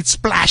we call it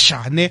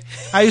splasher, ne?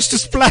 I used to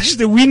splash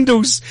the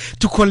windows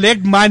to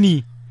collect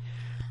money.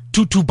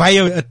 To buy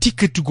a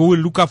ticket to go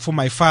and look up for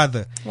my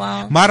father.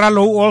 Wow.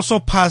 Maralo also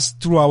passed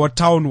through our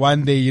town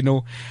one day,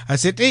 I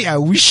said, hey, I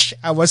wish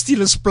I was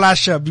still a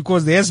splasher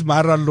because there's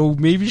Maralo.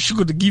 Maybe she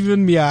could have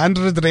given me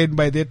 100 rand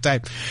by that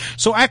time.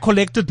 So I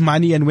collected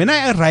money and when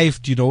I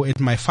arrived, at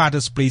my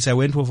father's place, I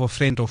went with a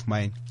friend of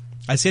mine.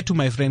 I said to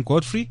my friend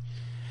Godfrey,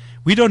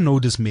 we don't know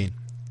this man.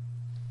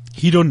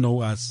 He don't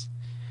know us.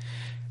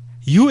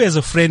 You as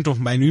a friend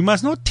of mine, we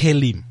must not tell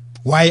him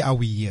why are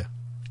we here.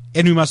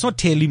 And we must not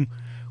tell him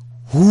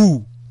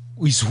who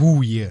is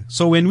who here.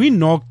 So when we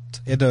knocked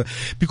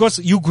because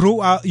you grew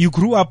up,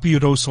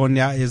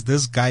 Sonia, as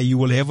this guy, you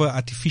will have an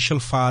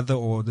artificial father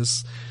or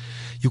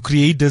you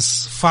create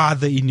this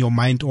father in your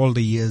mind all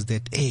the years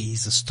that, hey,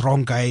 he's a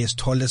strong guy, as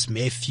tall as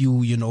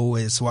Matthew,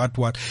 as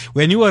what.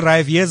 When you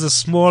arrive, here's a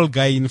small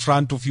guy in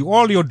front of you.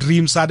 All your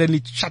dreams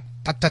suddenly shut.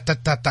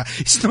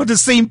 It's not the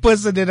same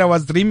person that I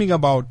was dreaming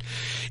about.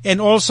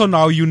 And also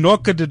now you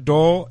knock at the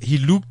door, he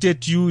looked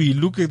at you, he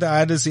looked at the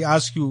others, he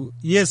asked you,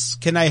 yes,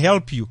 can I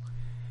help you?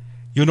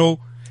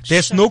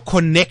 There's Sure. no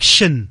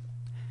connection.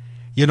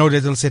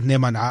 That they'll say, nee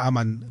man,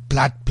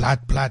 blood.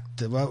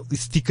 Well,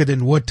 it's thicker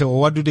than water,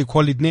 or what do they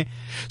call it, ne?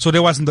 So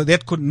there was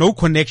no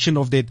connection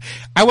of that.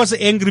 I was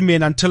an angry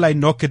man until I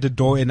knocked at the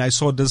door and I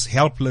saw this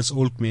helpless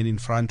old man in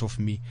front of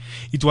me.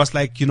 It was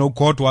like,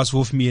 God was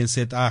with me and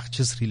said,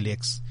 just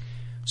relax.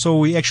 So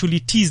we actually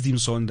teased him,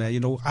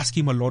 Sonda, ask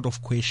him a lot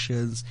of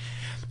questions.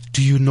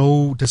 Do you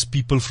know these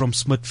people from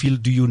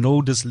Smithfield? Do you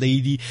know this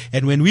lady?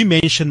 And when we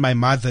mentioned my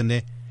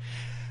mother,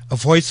 a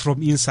voice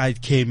from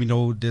inside came,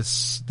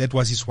 that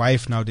was his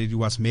wife now that he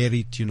was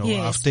married,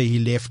 Yes. after he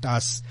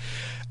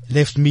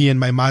left me and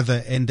my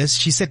mother. And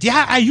she said,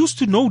 yeah, I used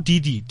to know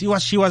Didi.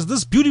 She was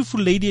this beautiful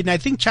lady. And I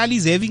think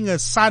Charlie's having a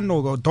son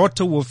or a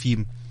daughter with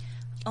him.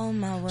 Oh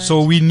my word.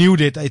 So we knew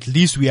that at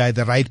least we are at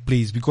the right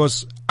place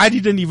because I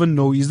didn't even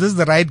know, is this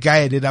the right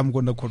guy that I'm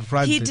going to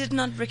confront? He did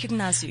not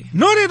recognize you.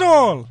 Not at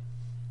all.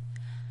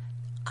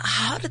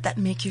 How did that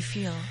make you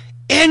feel?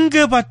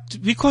 Anger, but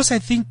because I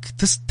think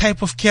this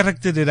type of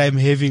character that I'm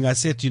having, I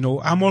said,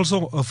 I'm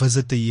also a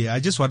visitor here. I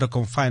just want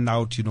to find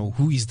out,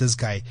 who is this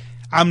guy?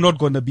 I'm not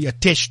going to be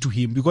attached to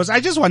him because I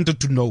just wanted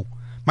to know.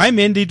 My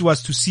mandate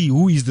was to see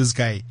who is this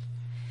guy.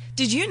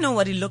 Did you know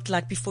what he looked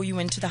like before you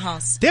went to the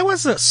house? There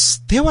was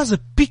a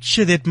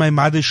picture that my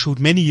mother showed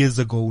many years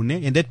ago,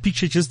 and that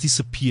picture just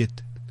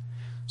disappeared.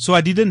 So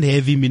I didn't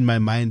have him in my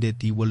mind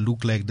that he will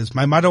look like this.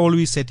 My mother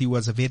always said he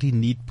was a very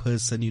neat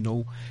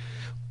person,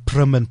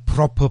 prim and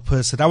proper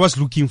person. I was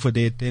looking for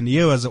that, and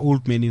here was an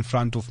old man in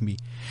front of me.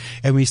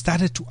 And we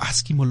started to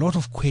ask him a lot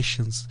of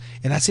questions.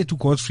 And I said to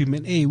Godfrey,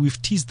 man, hey,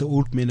 we've teased the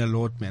old man a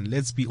lot, man.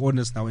 Let's be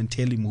honest now and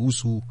tell him who's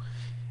who.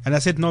 And I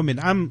said, no, man,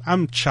 I'm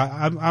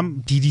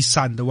Didi's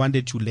son, the one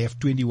that you left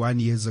 21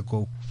 years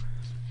ago.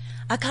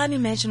 I can't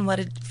imagine what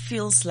it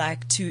feels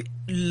like to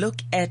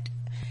look at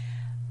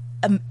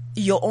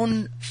your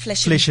own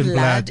flesh and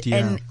blood yeah.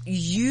 and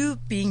you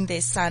being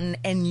their son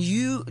and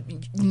you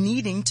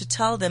needing to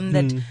tell them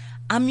that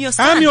I'm your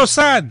son. I'm your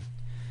son.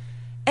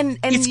 And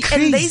it's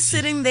crazy. And they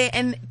sitting there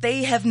and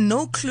they have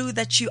no clue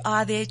that you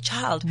are their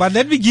child. But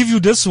let me give you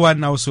this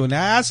one now, Sonia.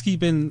 I asked him,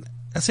 and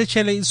I said,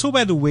 Chele, so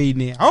by the way,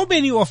 how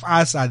many of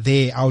us are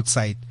there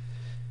outside?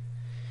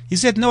 He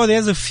said, no,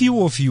 there's a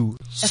few of you.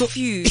 A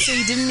few. So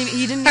he didn't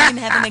even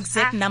have an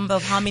exact number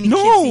of how many kids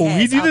No, he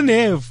has. he didn't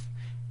have.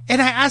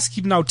 And I asked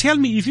him, now tell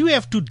me, if you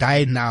have to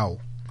die now,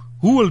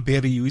 who will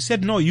bury you? He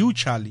said, no, you,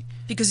 Charlie.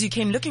 Because you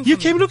came looking for You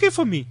me. came looking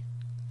for me.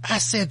 I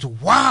said,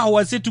 wow.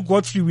 I said to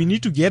Godfrey, we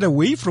need to get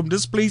away from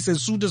this place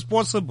as soon as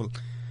possible.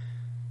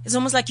 It's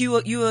almost like you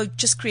were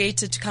just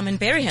created to come and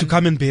bury him. To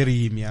come and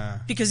bury him, yeah.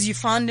 Because you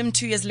found him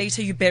 2 years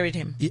later, you buried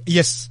him.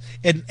 Yes.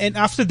 And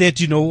after that,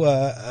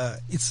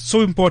 it's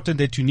so important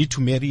that you need to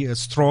marry a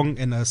strong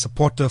and a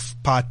supportive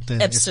partner.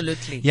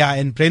 Absolutely. Yeah,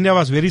 and Brenda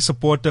was very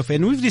supportive.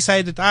 And we've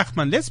decided,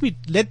 man,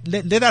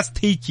 let us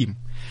take him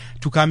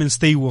to come and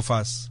stay with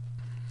us.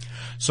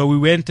 So we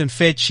went and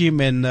fetched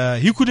him,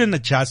 and he couldn't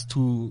adjust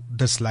to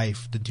this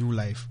life, the new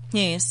life.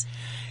 Yes.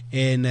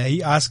 And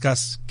he asked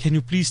us, can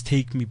you please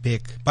take me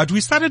back? But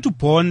we started to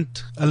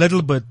bond a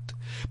little bit.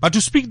 But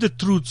to speak the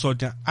truth,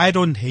 Sonia, I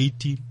don't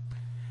hate him.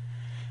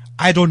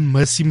 I don't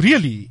miss him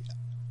really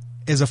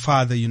as a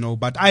father,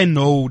 but I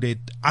know that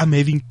I'm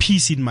having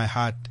peace in my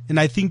heart. And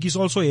I think he's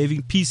also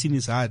having peace in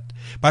his heart.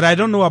 But I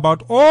don't know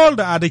about all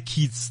the other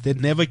kids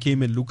that never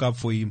came and look up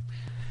for him.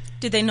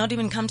 Did they not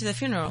even come to the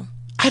funeral?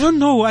 I don't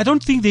know. I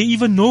don't think they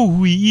even know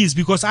who he is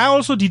because I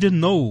also didn't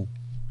know.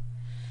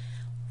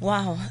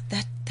 Wow,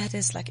 that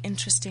is like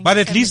interesting. But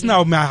at least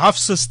now my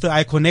half-sister,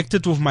 I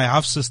connected with my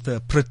half-sister,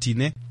 Pretty,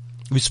 ne?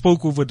 We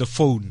spoke over the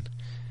phone.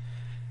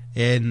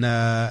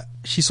 And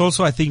she's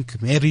also, I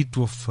think, married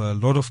with a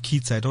lot of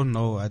kids. I don't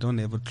know. I don't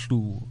have a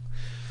clue.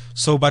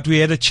 So, but we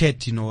had a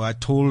chat, I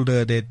told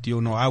her that,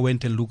 I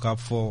went and looked up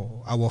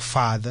for our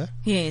father.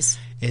 Yes.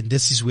 And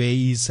this is where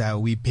he is.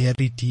 We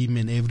buried him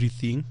and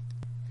everything.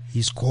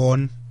 He's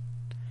gone.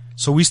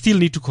 So we still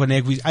need to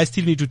connect. I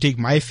still need to take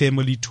my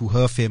family to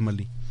her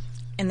family.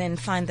 And then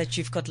find that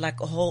you've got like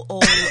a whole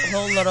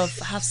lot of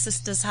half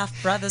sisters,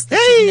 half brothers that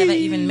you've never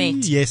even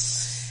met.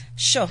 Yes.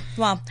 Sure.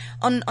 Wow.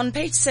 On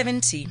page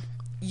 70,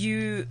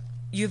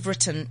 you've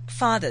written,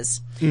 fathers,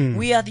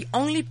 we are the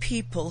only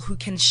people who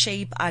can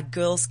shape our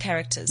girls'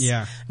 characters.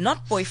 Yeah.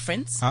 Not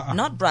boyfriends,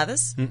 not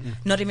brothers,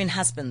 not even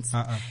husbands.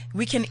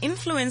 We can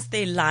influence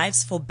their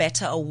lives for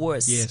better or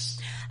worse.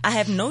 Yes. I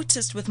have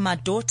noticed with my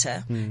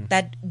daughter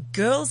that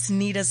girls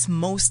need us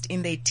most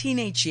in their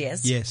teenage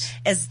years, yes,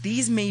 as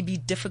these may be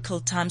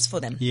difficult times for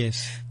them.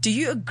 Yes. Do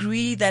you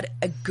agree that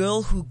a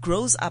girl who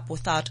grows up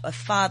without a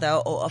father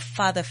or a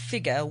father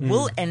figure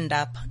will end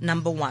up,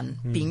 number one,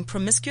 being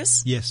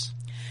promiscuous? Yes.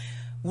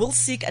 Will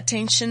seek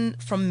attention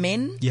from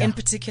men in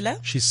particular?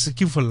 She's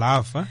seeking for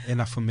love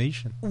and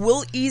affirmation.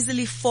 Will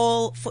easily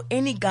fall for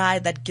any guy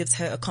that gives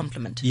her a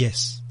compliment?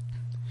 Yes.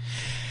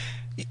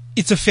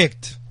 It's a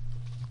fact.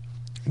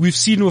 We've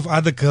seen with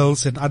other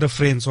girls and other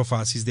friends of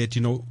us is that,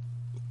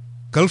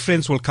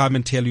 girlfriends will come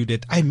and tell you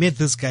that I met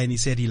this guy and he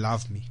said he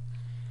loved me.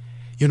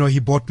 He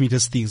bought me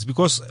these things.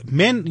 Because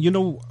men,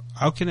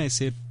 how can I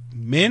say,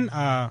 men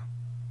are,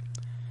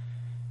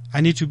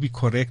 I need to be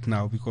correct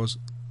now because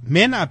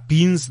men are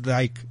beings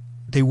like,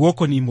 they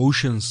work on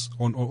emotions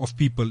of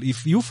people.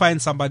 If you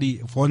find somebody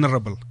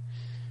vulnerable,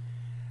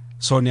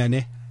 Sonia,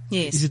 ne?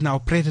 Yes. Is it now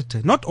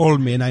predator? Not all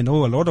men. I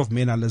know a lot of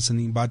men are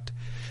listening, but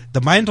the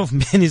mind of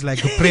man is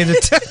like a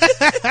predator.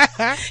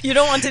 You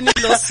don't want any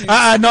lawsuits.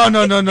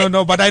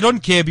 No. But I don't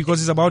care because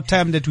it's about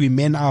time that we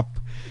man up.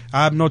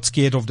 I'm not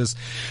scared of this.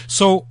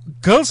 So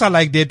girls are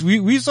like that.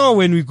 We saw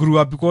when we grew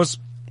up because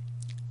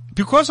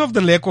of the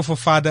lack of a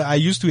father, I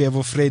used to have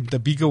a friend, the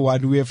bigger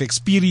one, who have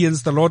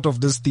experienced a lot of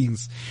these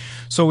things.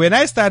 So when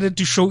I started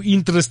to show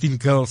interest in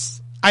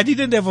girls, I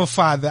didn't have a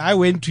father. I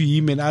went to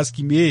him and asked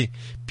him, hey,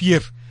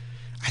 Pierre,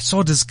 I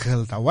saw this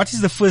girl now. What is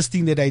the first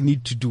thing that I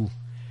need to do?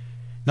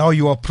 Now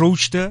you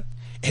approached her,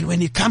 and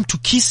when it comes to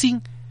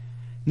kissing,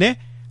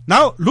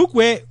 now look,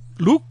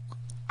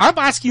 I'm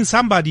asking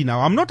somebody now.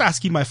 I'm not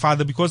asking my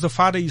father because the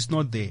father is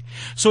not there.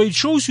 So it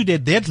shows you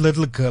that that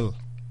little girl,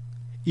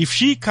 if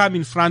she come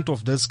in front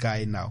of this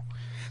guy now,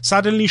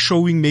 suddenly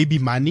showing maybe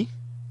money,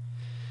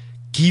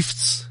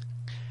 gifts,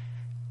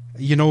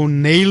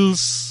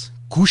 nails,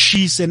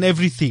 Gucci's and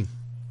everything.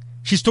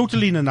 She's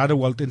totally in another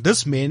world. And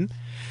this man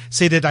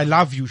said that I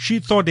love you. She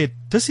thought that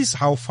this is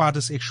how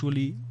fathers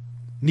actually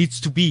needs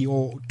to be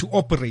or to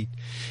operate.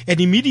 And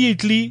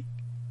immediately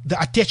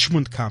the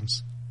attachment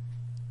comes.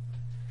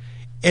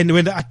 And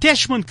when the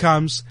attachment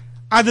comes,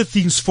 other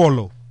things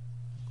follow.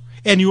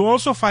 And you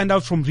also find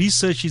out from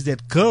research is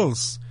that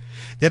girls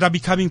that are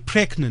becoming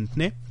pregnant,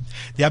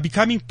 they are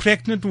becoming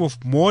pregnant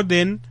with more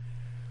than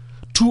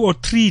 2 or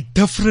 3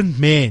 different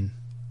men.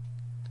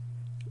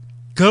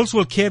 Girls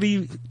will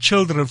carry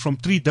children from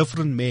 3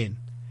 different men.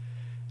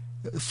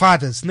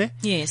 Fathers,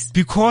 Yes.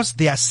 because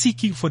they are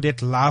seeking for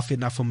that love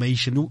and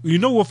affirmation.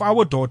 With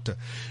our daughter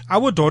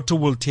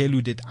will tell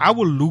you that I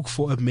will look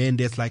for a man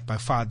that's like my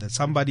father,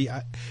 somebody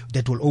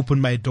that will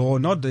open my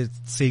door, not that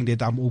saying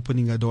that I'm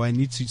opening a door. I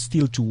need to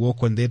still to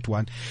work on that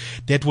one.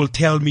 That will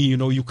tell me,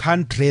 you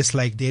can't dress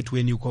like that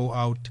when you go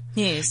out.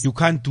 Yes. You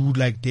can't do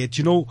like that.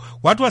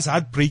 What was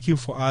heartbreaking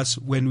for us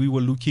when we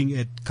were looking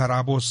at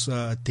Karabo's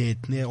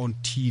death on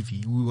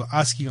TV? We were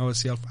asking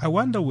ourselves, I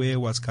wonder where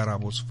was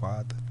Karabo's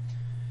father?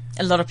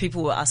 A lot of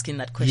people were asking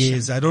that question.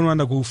 Yes, I don't want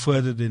to go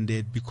further than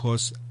that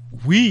because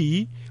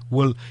we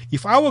will,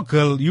 if our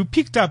girl, you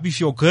picked up,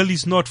 if your girl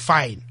is not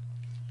fine,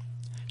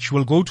 she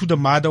will go to the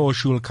mother or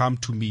she will come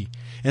to me.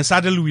 And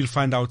suddenly we'll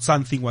find out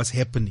something was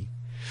happening.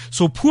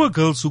 So poor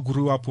girls who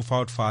grew up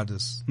without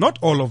fathers, not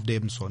all of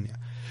them, Sonia,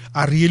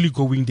 are really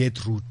going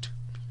that route.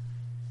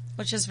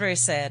 Which is very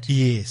sad.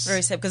 Yes.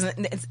 Very sad because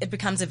it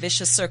becomes a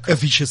vicious circle. A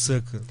vicious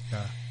circle,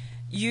 yeah.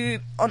 You,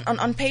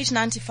 on page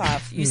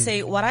 95, you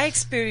say, what I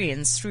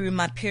experienced through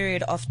my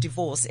period of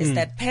divorce is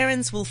that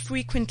parents will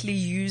frequently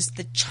use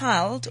the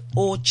child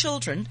or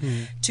children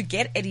to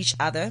get at each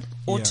other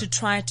or to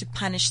try to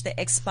punish the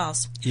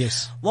ex-spouse.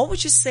 Yes. What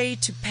would you say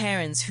to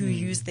parents who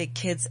use their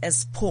kids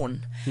as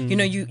pawn?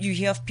 You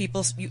hear of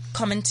people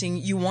commenting,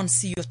 you won't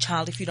see your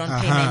child if you don't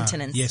pay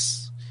maintenance.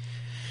 Yes.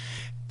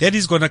 That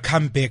is going to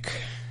come back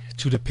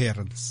to the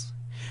parents.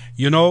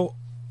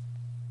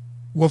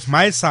 With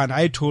my son,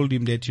 I told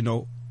him that,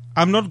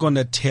 I'm not going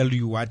to tell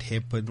you what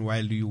happened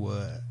while you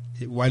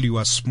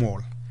were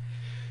small.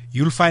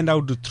 You'll find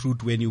out the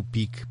truth when you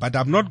big. But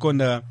I'm not going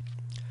to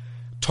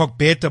talk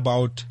bad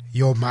about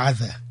your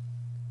mother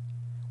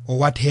or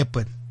what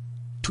happened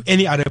to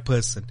any other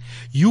person.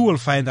 You will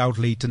find out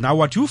later. Now,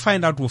 what you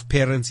find out with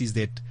parents is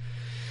that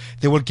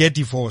they will get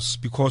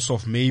divorced because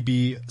of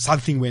maybe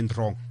something went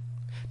wrong.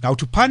 Now,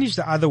 to punish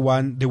the other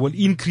one, they will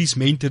increase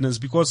maintenance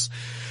because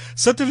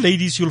certain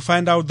ladies, you'll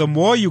find out the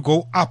more you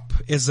go up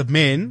as a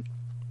man,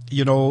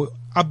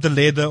 up the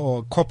ladder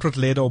or corporate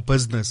ladder or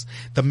business,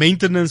 the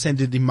maintenance and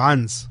the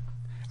demands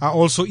are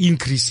also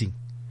increasing.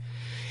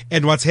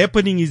 And what's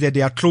happening is that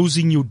they are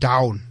closing you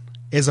down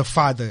as a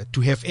father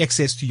to have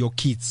access to your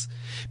kids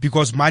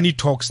because money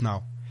talks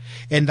now.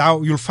 And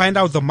now you'll find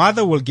out the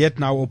mother will get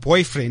now a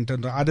boyfriend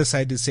on the other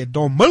side and say,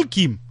 no, milk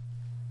him.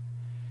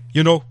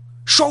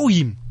 Show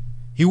him.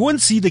 He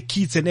won't see the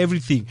kids and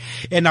everything.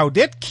 And now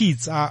that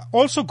kids are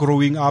also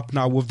growing up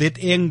now with that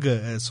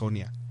anger,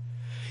 Sonia,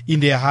 in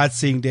their heart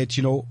saying that,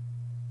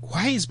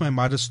 why is my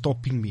mother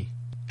stopping me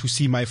to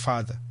see my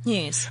father?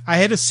 Yes. I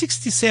had a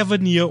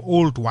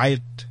 67-year-old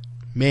white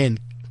man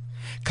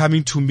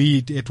coming to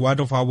me at one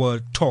of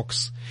our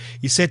talks.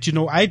 He said,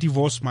 I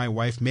divorced my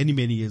wife many,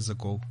 many years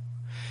ago.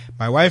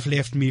 My wife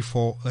left me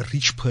for a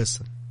rich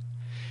person.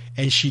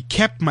 And she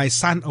kept my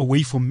son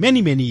away for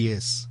many, many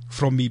years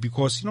from me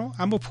because,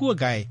 I'm a poor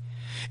guy.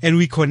 And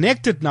we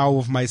connected now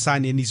with my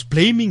son and he's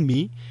blaming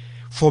me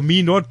for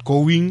me not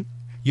going,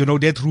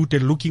 that route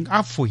and looking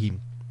up for him.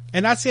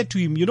 And I said to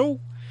him,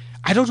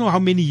 I don't know how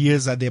many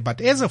years are there,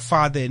 but as a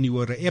father and you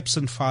are an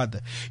absent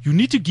father, you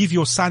need to give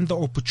your son the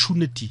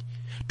opportunity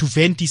to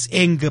vent his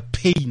anger,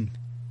 pain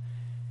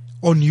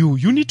on you.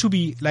 You need to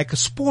be like a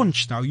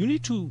sponge now. You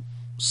need to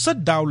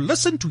sit down,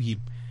 listen to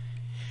him.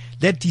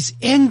 Let his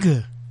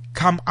anger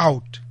come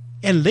out.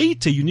 And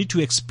later you need to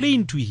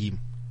explain to him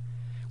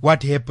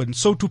what happened.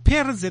 So to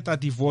parents that are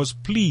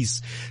divorced,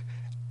 please,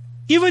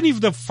 even if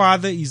the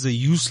father is a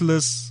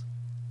useless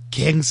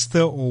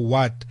gangster or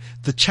what,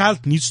 the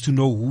child needs to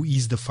know who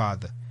is the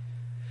father.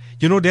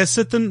 There's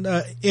certain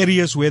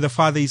areas where the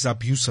father is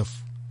abusive,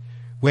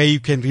 where you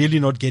can really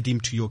not get him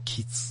to your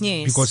kids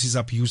because he's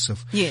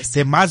abusive. Yes.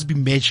 There must be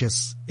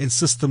measures and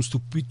systems to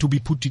be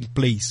put in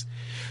place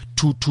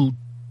to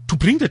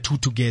bring the two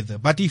together.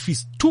 But if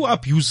he's too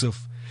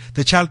abusive,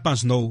 the child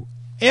must know,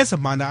 as a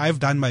mother, I've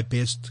done my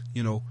best,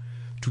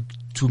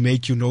 to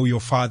make your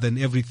father and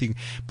everything.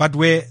 But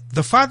where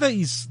the father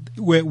is,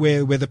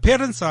 where the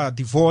parents are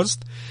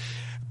divorced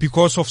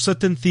because of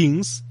certain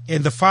things,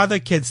 and the father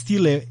can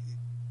still,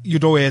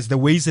 has the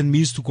ways and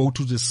means to go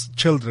to the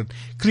children,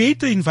 create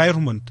the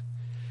environment,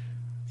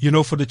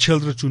 for the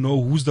children to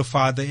know who's the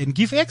father and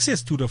give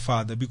access to the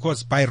father,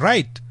 because by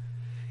right,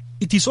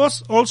 it is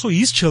also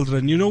his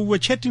children. You know, we're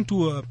chatting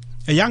to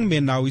a young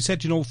man now. He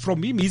said, you know,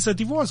 from him, he's a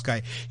divorced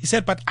guy. He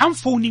said, but I'm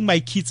phoning my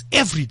kids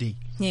every day.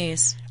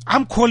 Yes.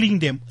 I'm calling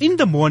them in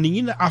the morning,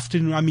 in the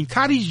afternoon. I'm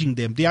encouraging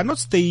them. They are not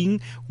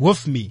staying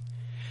with me.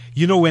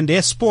 You know, when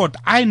they're sport,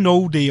 I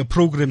know their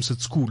programs at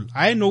school.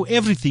 I know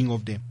everything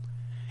of them.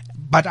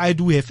 But I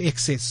do have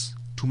access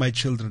to my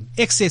children.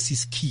 Access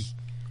is key,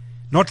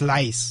 not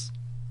lies.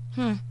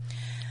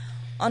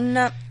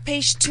 On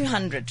page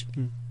 200,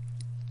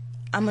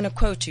 I'm going to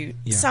quote you.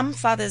 Yeah. Some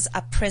fathers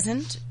are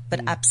present but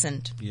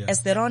absent, Yeah.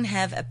 as they don't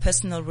have a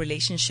personal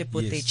relationship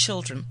with Yes. their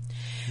children.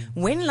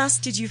 When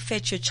last did you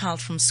fetch your child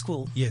from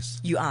school? Yes.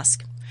 You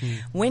ask.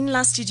 When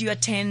last did you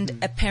attend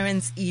a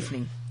parent's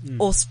evening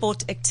or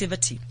sport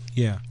activity?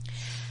 Yeah.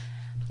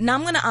 Now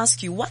I'm going to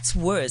ask you, what's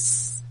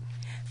worse?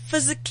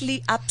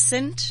 Physically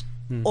absent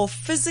or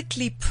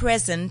physically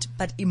present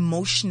but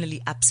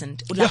emotionally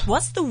absent? Like, Yeah.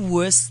 what's the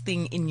worst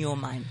thing in your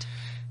mind?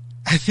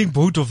 I think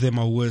both of them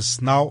are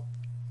worse. Now,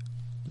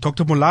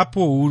 Dr.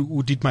 Molapo,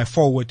 who did my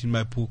foreword in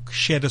my book,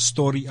 shared a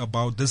story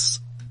about this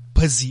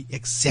busy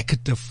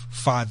executive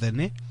father,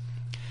 ne?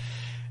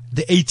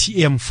 The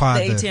ATM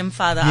father. The ATM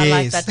father, I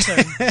like that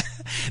term.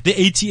 The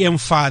ATM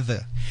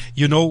father.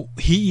 You know,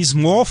 he is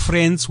more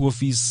friends with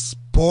his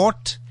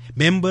board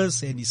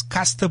members and his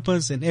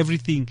customers and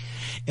everything,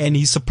 and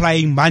he's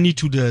supplying money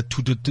to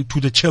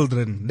the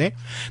children. Ne?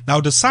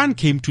 Now the son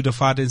came to the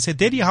father and said,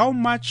 "Daddy, how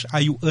much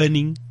are you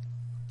earning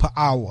per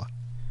hour?"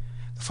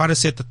 The father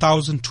said,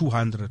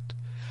 1,200.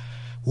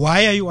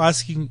 Why are you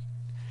asking?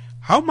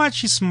 How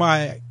much is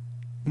my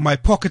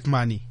pocket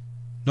money?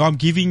 No, I'm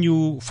giving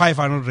you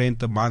 500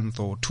 rand a month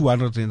or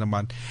 200 rand a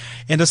month.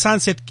 And the son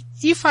said,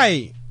 if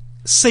I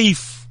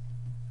save,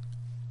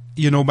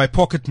 you know, my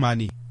pocket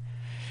money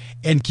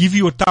and give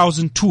you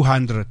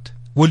 1,200,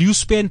 will you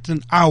spend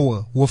an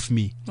hour with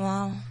me?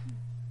 Wow.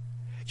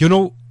 You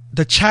know,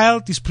 the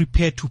child is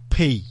prepared to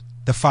pay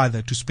the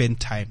father to spend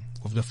time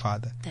with the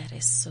father. That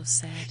is so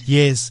sad.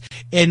 Yes.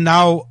 And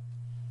now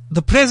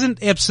the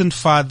present absent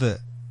father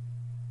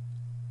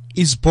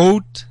is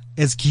both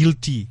as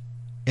guilty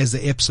as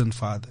the absent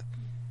father.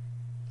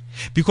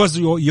 Because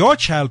your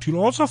child,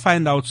 you'll also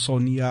find out,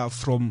 Sonia,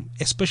 from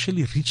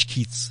especially rich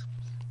kids,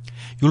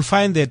 you'll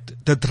find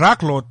that the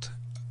drug lord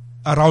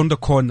around the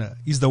corner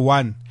is the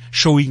one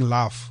showing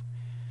love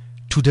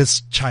to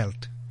this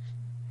child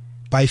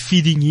by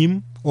feeding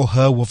him or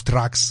her with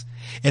drugs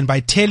and by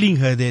telling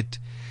her that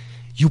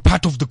you're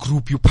part of the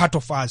group, you're part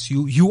of us,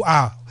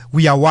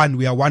 we are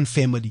one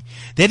family.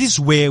 That is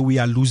where we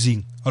are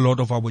losing a lot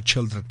of our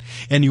children.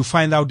 And you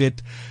find out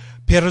that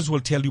parents will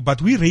tell you,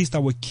 but we raised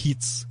our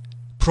kids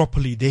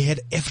properly. They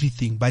had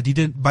everything, but they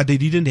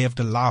didn't have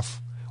the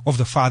love of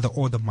the father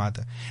or the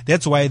mother.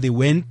 That's why they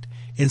went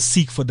and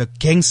seek for the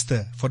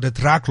gangster, for the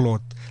drug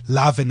lord,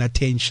 love and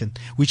attention,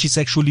 which is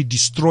actually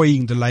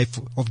destroying the life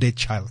of their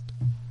child.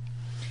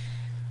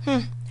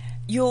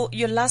 Your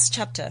last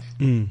chapter,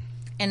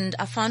 and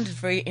I found it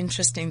very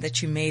interesting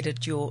that you made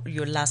it your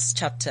last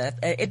chapter.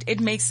 It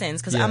makes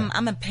sense because Yeah.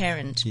 I'm a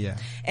parent, Yeah.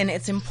 and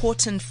it's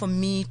important for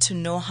me to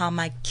know how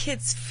my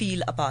kids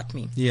feel about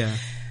me. Yeah.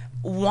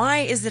 Why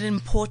is it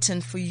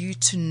important for you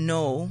to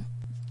know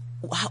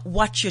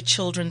what your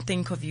children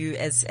think of you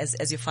as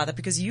your father?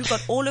 Because you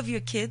got all of your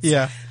kids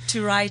Yeah.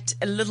 to write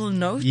a little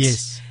note.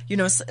 Yes.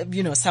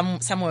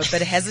 Some were a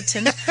bit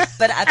hesitant,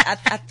 but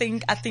I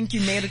think you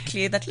made it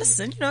clear that,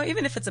 listen,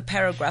 even if it's a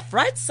paragraph,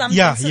 write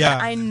something so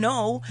that I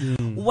know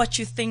what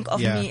you think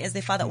of me as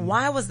their father.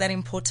 Why was that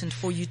important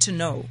for you to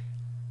know?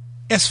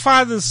 As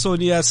fathers,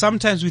 Sonia,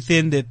 sometimes we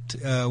think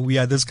that we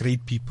are this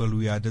great people,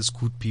 we are this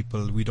good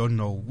people. We don't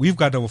know. We've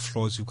got our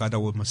flaws, we've got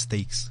our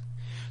mistakes.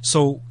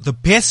 So the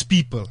best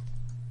people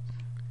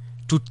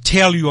to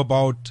tell you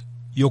about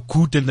your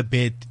good and the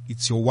bad,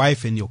 it's your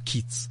wife and your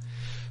kids.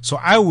 So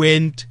I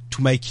went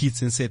to my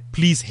kids and said,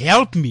 please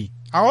help me.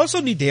 I also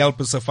need help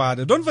as a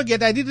father. Don't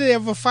forget, I didn't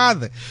have a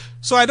father.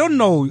 So I don't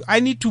know. I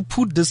need to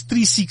put this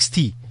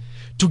 360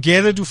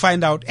 together to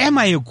find out, am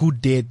I a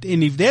good dad?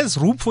 And if there's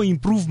room for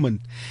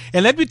improvement.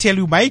 And let me tell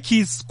you, my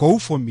kids go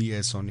for me,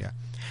 Sonia.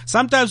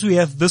 Sometimes we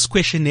have this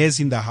questionnaires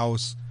in the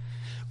house.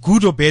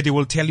 Good or bad, they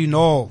will tell you,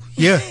 no,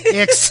 here,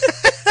 X.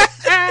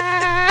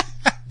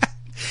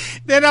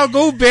 Then I'll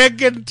go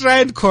back and try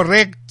and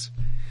correct,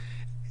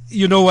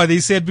 what they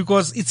said,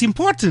 because it's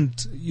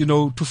important,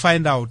 to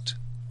find out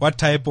what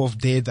type of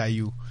dad are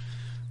you.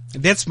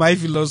 That's my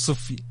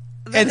philosophy.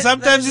 And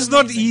sometimes it's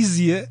not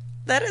easy.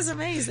 That is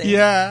amazing.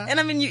 Yeah. And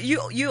I mean,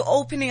 you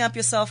opening up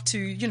yourself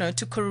to,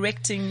 to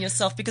correcting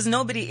yourself, because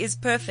nobody is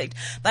perfect.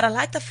 But I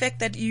like the fact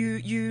that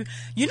you're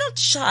not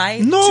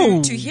shy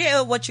to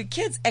hear what your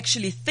kids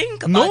actually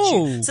think about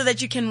you, so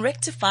that you can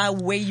rectify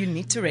where you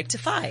need to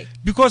rectify.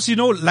 Because,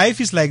 life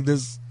is like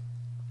this.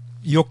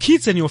 Your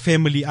kids and your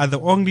family are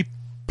the only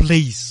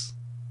place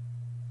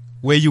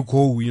where you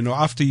go,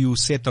 after you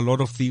set a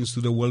lot of things to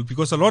the world,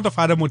 because a lot of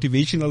other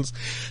motivational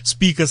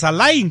speakers are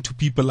lying to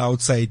people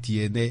outside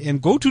here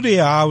and go to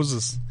their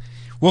houses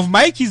With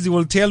my kids, they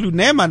will tell you,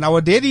 "Nah, man, our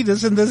daddy,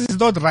 this and this is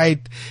not right."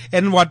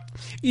 And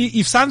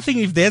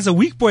if there's a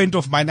weak point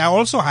of mine, I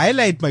also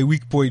highlight my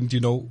weak point,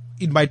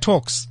 in my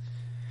talks.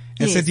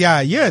 I said,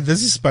 yeah,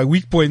 this is my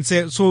weak point.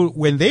 So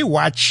when they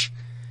watch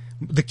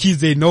the kids,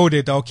 they know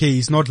that, okay,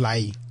 he's not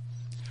lying.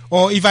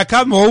 Or if I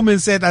come home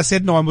and I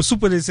said, no, I'm a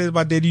super, they said,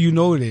 but daddy,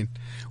 then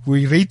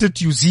we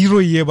rated you 0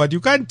 here, but you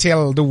can't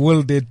tell the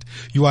world that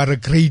you are a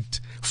grade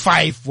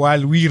 5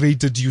 while we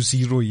rated you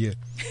 0 here.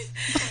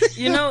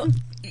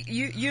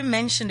 You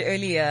mentioned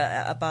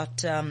earlier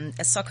about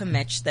a soccer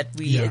match that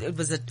it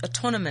was a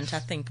tournament, I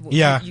think.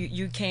 Yeah.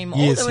 You came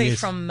all the way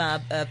from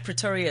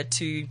Pretoria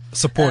to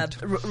support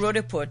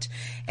Roodepoort.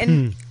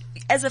 And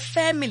as a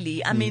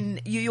family, I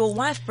mean, your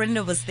wife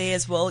Brenda was there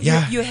as well.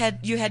 Yeah. You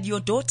had your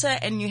daughter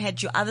and you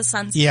had your other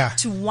sons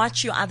to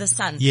watch your other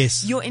son.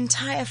 Yes. Your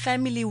entire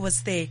family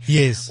was there.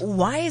 Yes.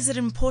 Why is it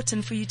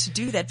important for you to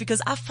do that?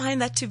 Because I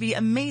find that to be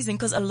amazing,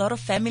 because a lot of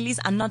families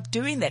are not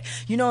doing that.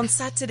 On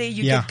Saturday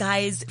you get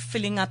guys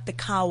filling up the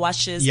car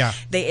washes. Yeah.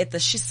 They at the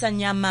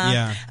Shisanyama.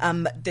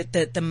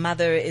 Yeah. The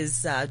mother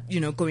is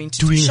going to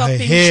doing do shopping.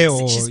 Her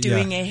hair She's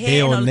doing her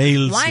hair or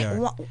nails.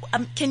 Why,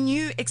 can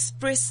you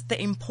express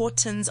the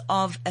importance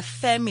of a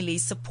family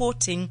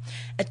supporting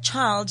a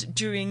child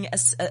during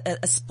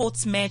a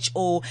sports match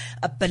or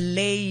a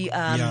ballet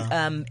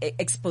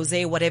expose,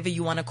 whatever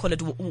you want to call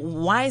it?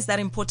 Why is that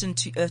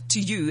important to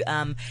you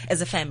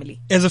as a family?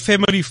 As a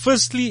family,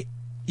 firstly,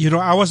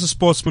 I was a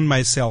sportsman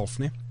myself,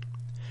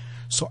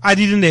 so I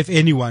didn't have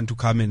anyone to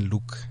come and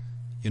look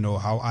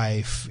how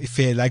I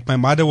feel. Like my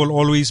mother will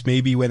always,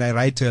 maybe when I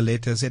write her a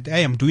letter, said,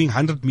 "Hey, I'm doing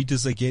 100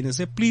 meters again." I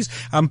said, "Please,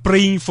 I'm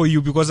praying for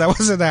you," because I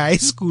was at a high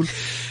school.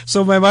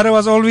 So my mother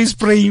was always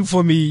praying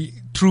for me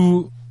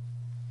through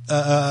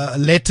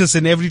letters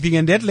and everything.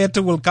 And that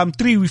letter will come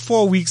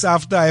 3-4 weeks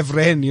after I've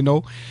ran,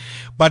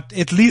 But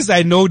at least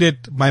I know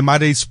that my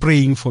mother is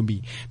praying for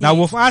me. Now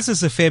with us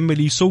as a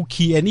family, so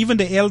key. And even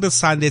the eldest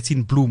son that's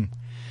in Bloom,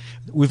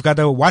 we've got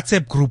a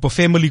WhatsApp group, a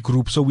family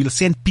group, so we'll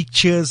send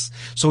pictures.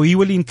 So he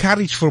will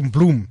encourage from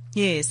Bloom.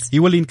 Yes. He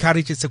will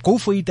encourage and say, "Go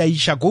for it,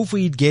 Aisha, go for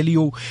it,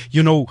 Gelio.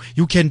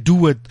 You can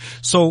do it."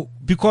 So,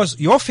 because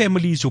your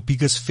family is your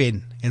biggest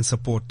fan and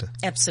supporter.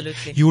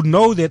 Absolutely. You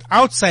know that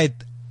outside,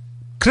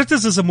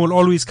 criticism will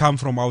always come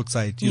from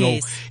outside,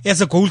 Yes.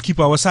 As a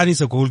goalkeeper, our son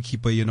is a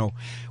goalkeeper,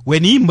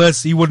 When he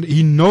must,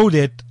 he know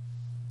that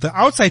the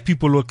outside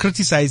people will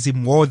criticize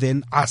him more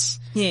than us.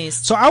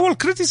 Yes. So I will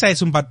criticize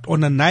him, but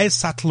on a nice,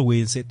 subtle way,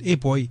 and said, "Hey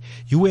boy,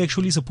 you were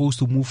actually supposed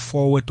to move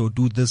forward or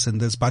do this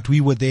and this, but we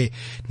were there.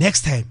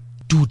 Next time,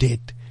 do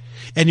that."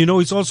 And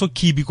it's also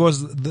key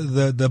because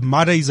the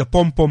mother is a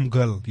pom-pom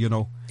girl,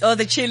 Oh,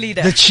 the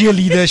cheerleader. The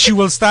cheerleader, she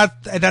will start,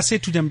 and I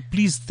said to them,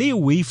 "Please stay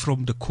away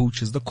from the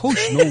coaches. The coach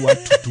know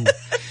what to do."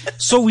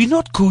 So we're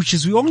not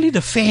coaches, we're only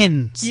the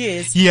fans.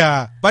 Yes.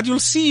 Yeah. But you'll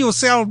see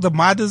yourself, the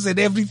mothers and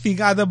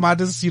everything, other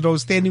mothers,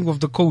 standing with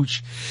the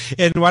coach.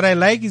 And what I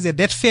like is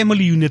that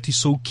family unit is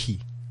so key.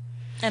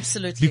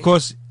 Absolutely.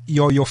 Because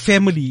your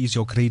family is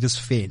your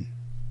greatest fan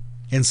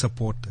and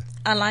supporter.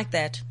 I like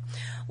that.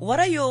 What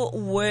are your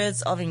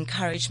words of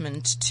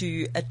encouragement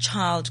to a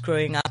child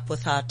growing up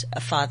without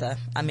a father?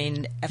 I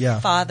mean,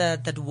 a father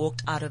that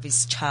walked out of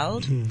his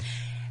child,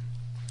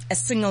 a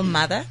single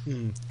mother,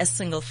 a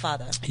single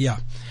father. Yeah.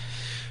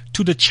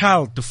 To the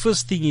child, the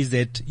first thing is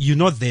that you're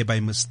not there by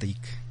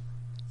mistake.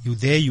 You're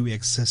there, you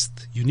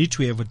exist. You need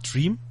to have a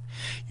dream.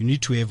 You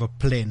need to have a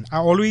plan. I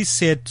always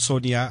said,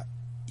 Sonia,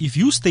 if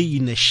you stay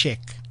in a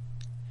shack,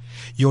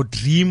 your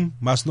dream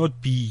must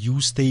not be you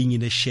staying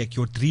in a shack.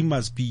 Your dream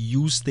must be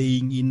you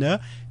staying in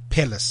a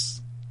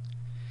palace.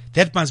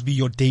 That must be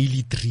your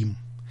daily dream.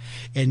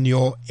 And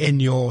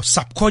your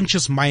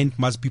subconscious mind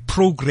must be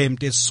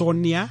programmed as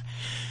Sonia,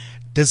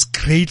 this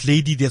great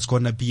lady that's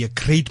going to be a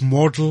great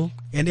model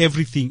and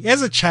everything.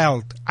 As a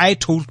child, I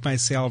told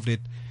myself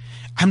that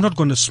I'm not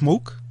going to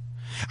smoke.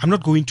 I'm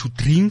not going to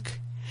drink.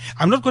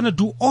 I'm not going to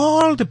do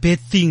all the bad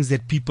things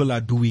that people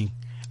are doing.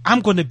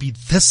 I'm going to be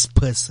this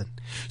person.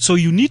 So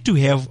you need to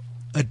have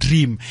a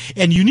dream,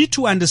 and you need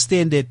to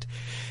understand that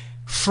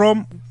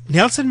from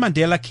Nelson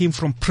Mandela came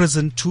from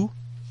prison to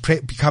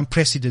become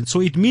president.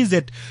 So it means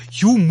that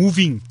you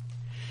moving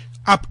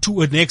up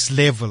to a next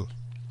level.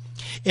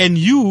 And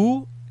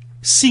you,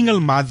 single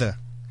mother,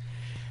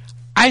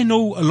 I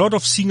know a lot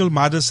of single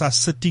mothers are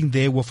sitting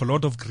there with a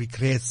lot of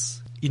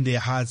regrets in their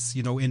hearts,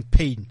 and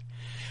pain.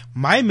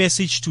 My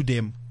message to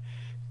them,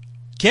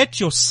 get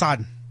your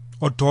son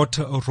or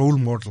daughter a role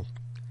model.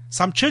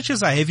 Some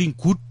churches are having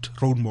good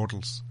role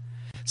models.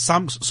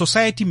 Some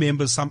society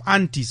members, some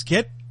aunties,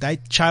 get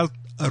that child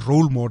a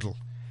role model,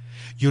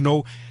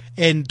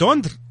 and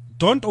don't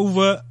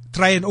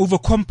try and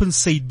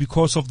overcompensate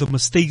because of the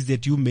mistakes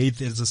that you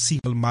made as a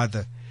single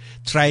mother,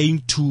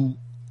 trying to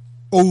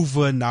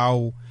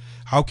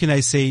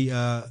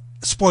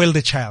spoil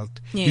the child.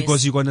 Yes.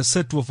 Because you're going to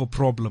sit with a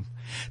problem.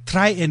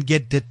 Try and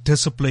get that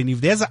discipline.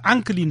 If there's an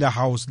uncle in the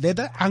house, let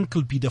the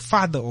uncle be the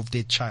father of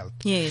their child.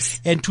 Yes.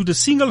 And to the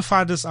single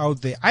fathers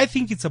out there, I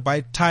think it's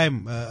about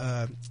time,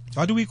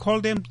 what do we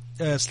call them?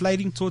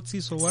 Sliding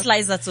tsotsis or what?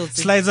 Slicer tsotsi.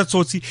 Slicer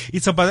tsotsi.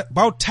 It's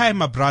about time,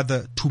 my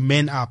brother, to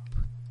man up.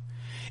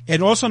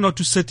 And also not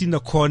to sit in the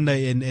corner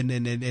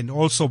and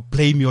also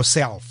blame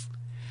yourself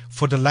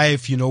for the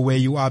life, where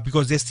you are,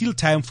 because there's still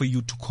time for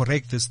you to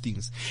correct these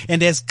things.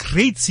 And there's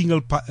great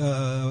single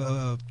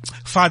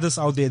fathers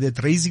out there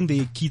that raising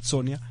their kids,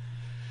 Sonia,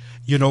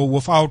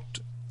 without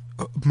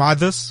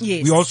mothers.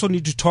 Yes. We also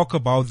need to talk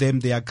about them.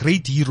 They are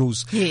great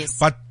heroes. Yes.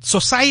 But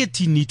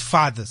society needs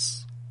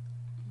fathers.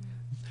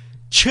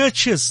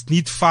 Churches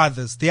need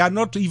fathers. They are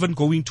not even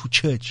going to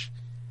church.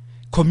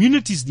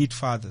 Communities need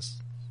fathers.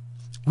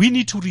 We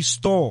need to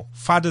restore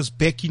fathers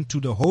back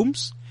into the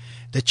homes,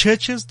 the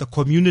churches, the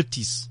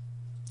communities.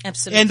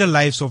 Absolutely. And the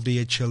lives of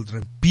their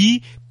children.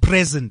 Be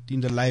present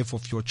in the life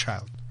of your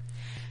child.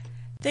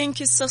 Thank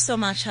you so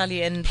much,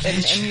 Charlie, and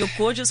your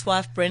gorgeous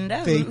wife,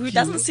 Brenda, who you.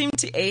 doesn't seem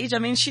to age. I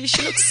mean, she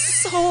looks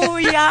so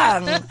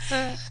young.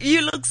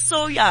 You look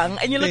so young,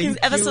 and you're looking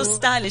ever so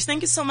stylish.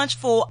 Thank you so much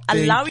for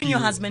allowing your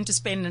husband to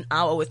spend an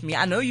hour with me.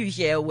 I know you're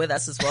here with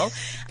us as well.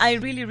 I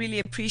really, really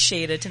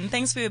appreciate it, and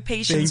thanks for your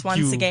patience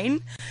once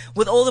again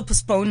with all the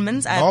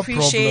postponements. I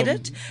appreciate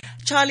it.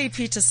 Charlie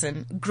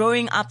Peterson,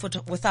 Growing Up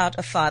Without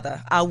a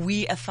Father. Are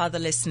We a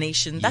Fatherless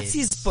Nation? That's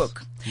his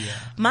book. Yeah.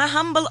 My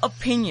humble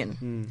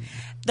opinion.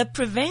 The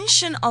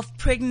prevention of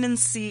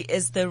pregnancy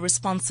is the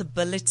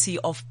responsibility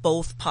of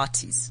both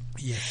parties.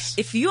 Yes.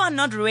 If you are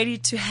not ready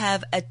to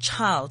have a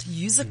child,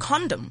 use a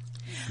condom.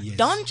 Yes.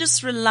 Don't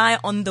just rely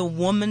on the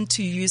woman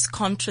to use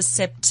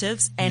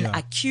contraceptives and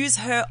accuse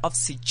her of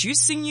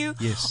seducing you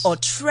or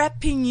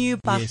trapping you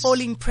by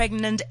falling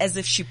pregnant as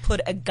if she put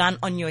a gun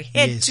on your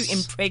head to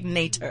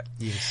impregnate her.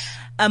 Yes.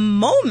 A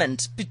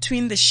moment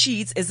between the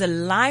sheets is a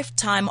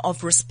lifetime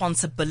of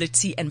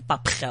responsibility and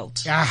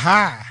papgeld.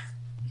 Aha.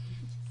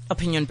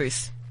 Opinion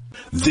Booth.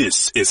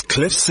 This is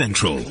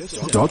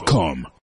CliffCentral.com.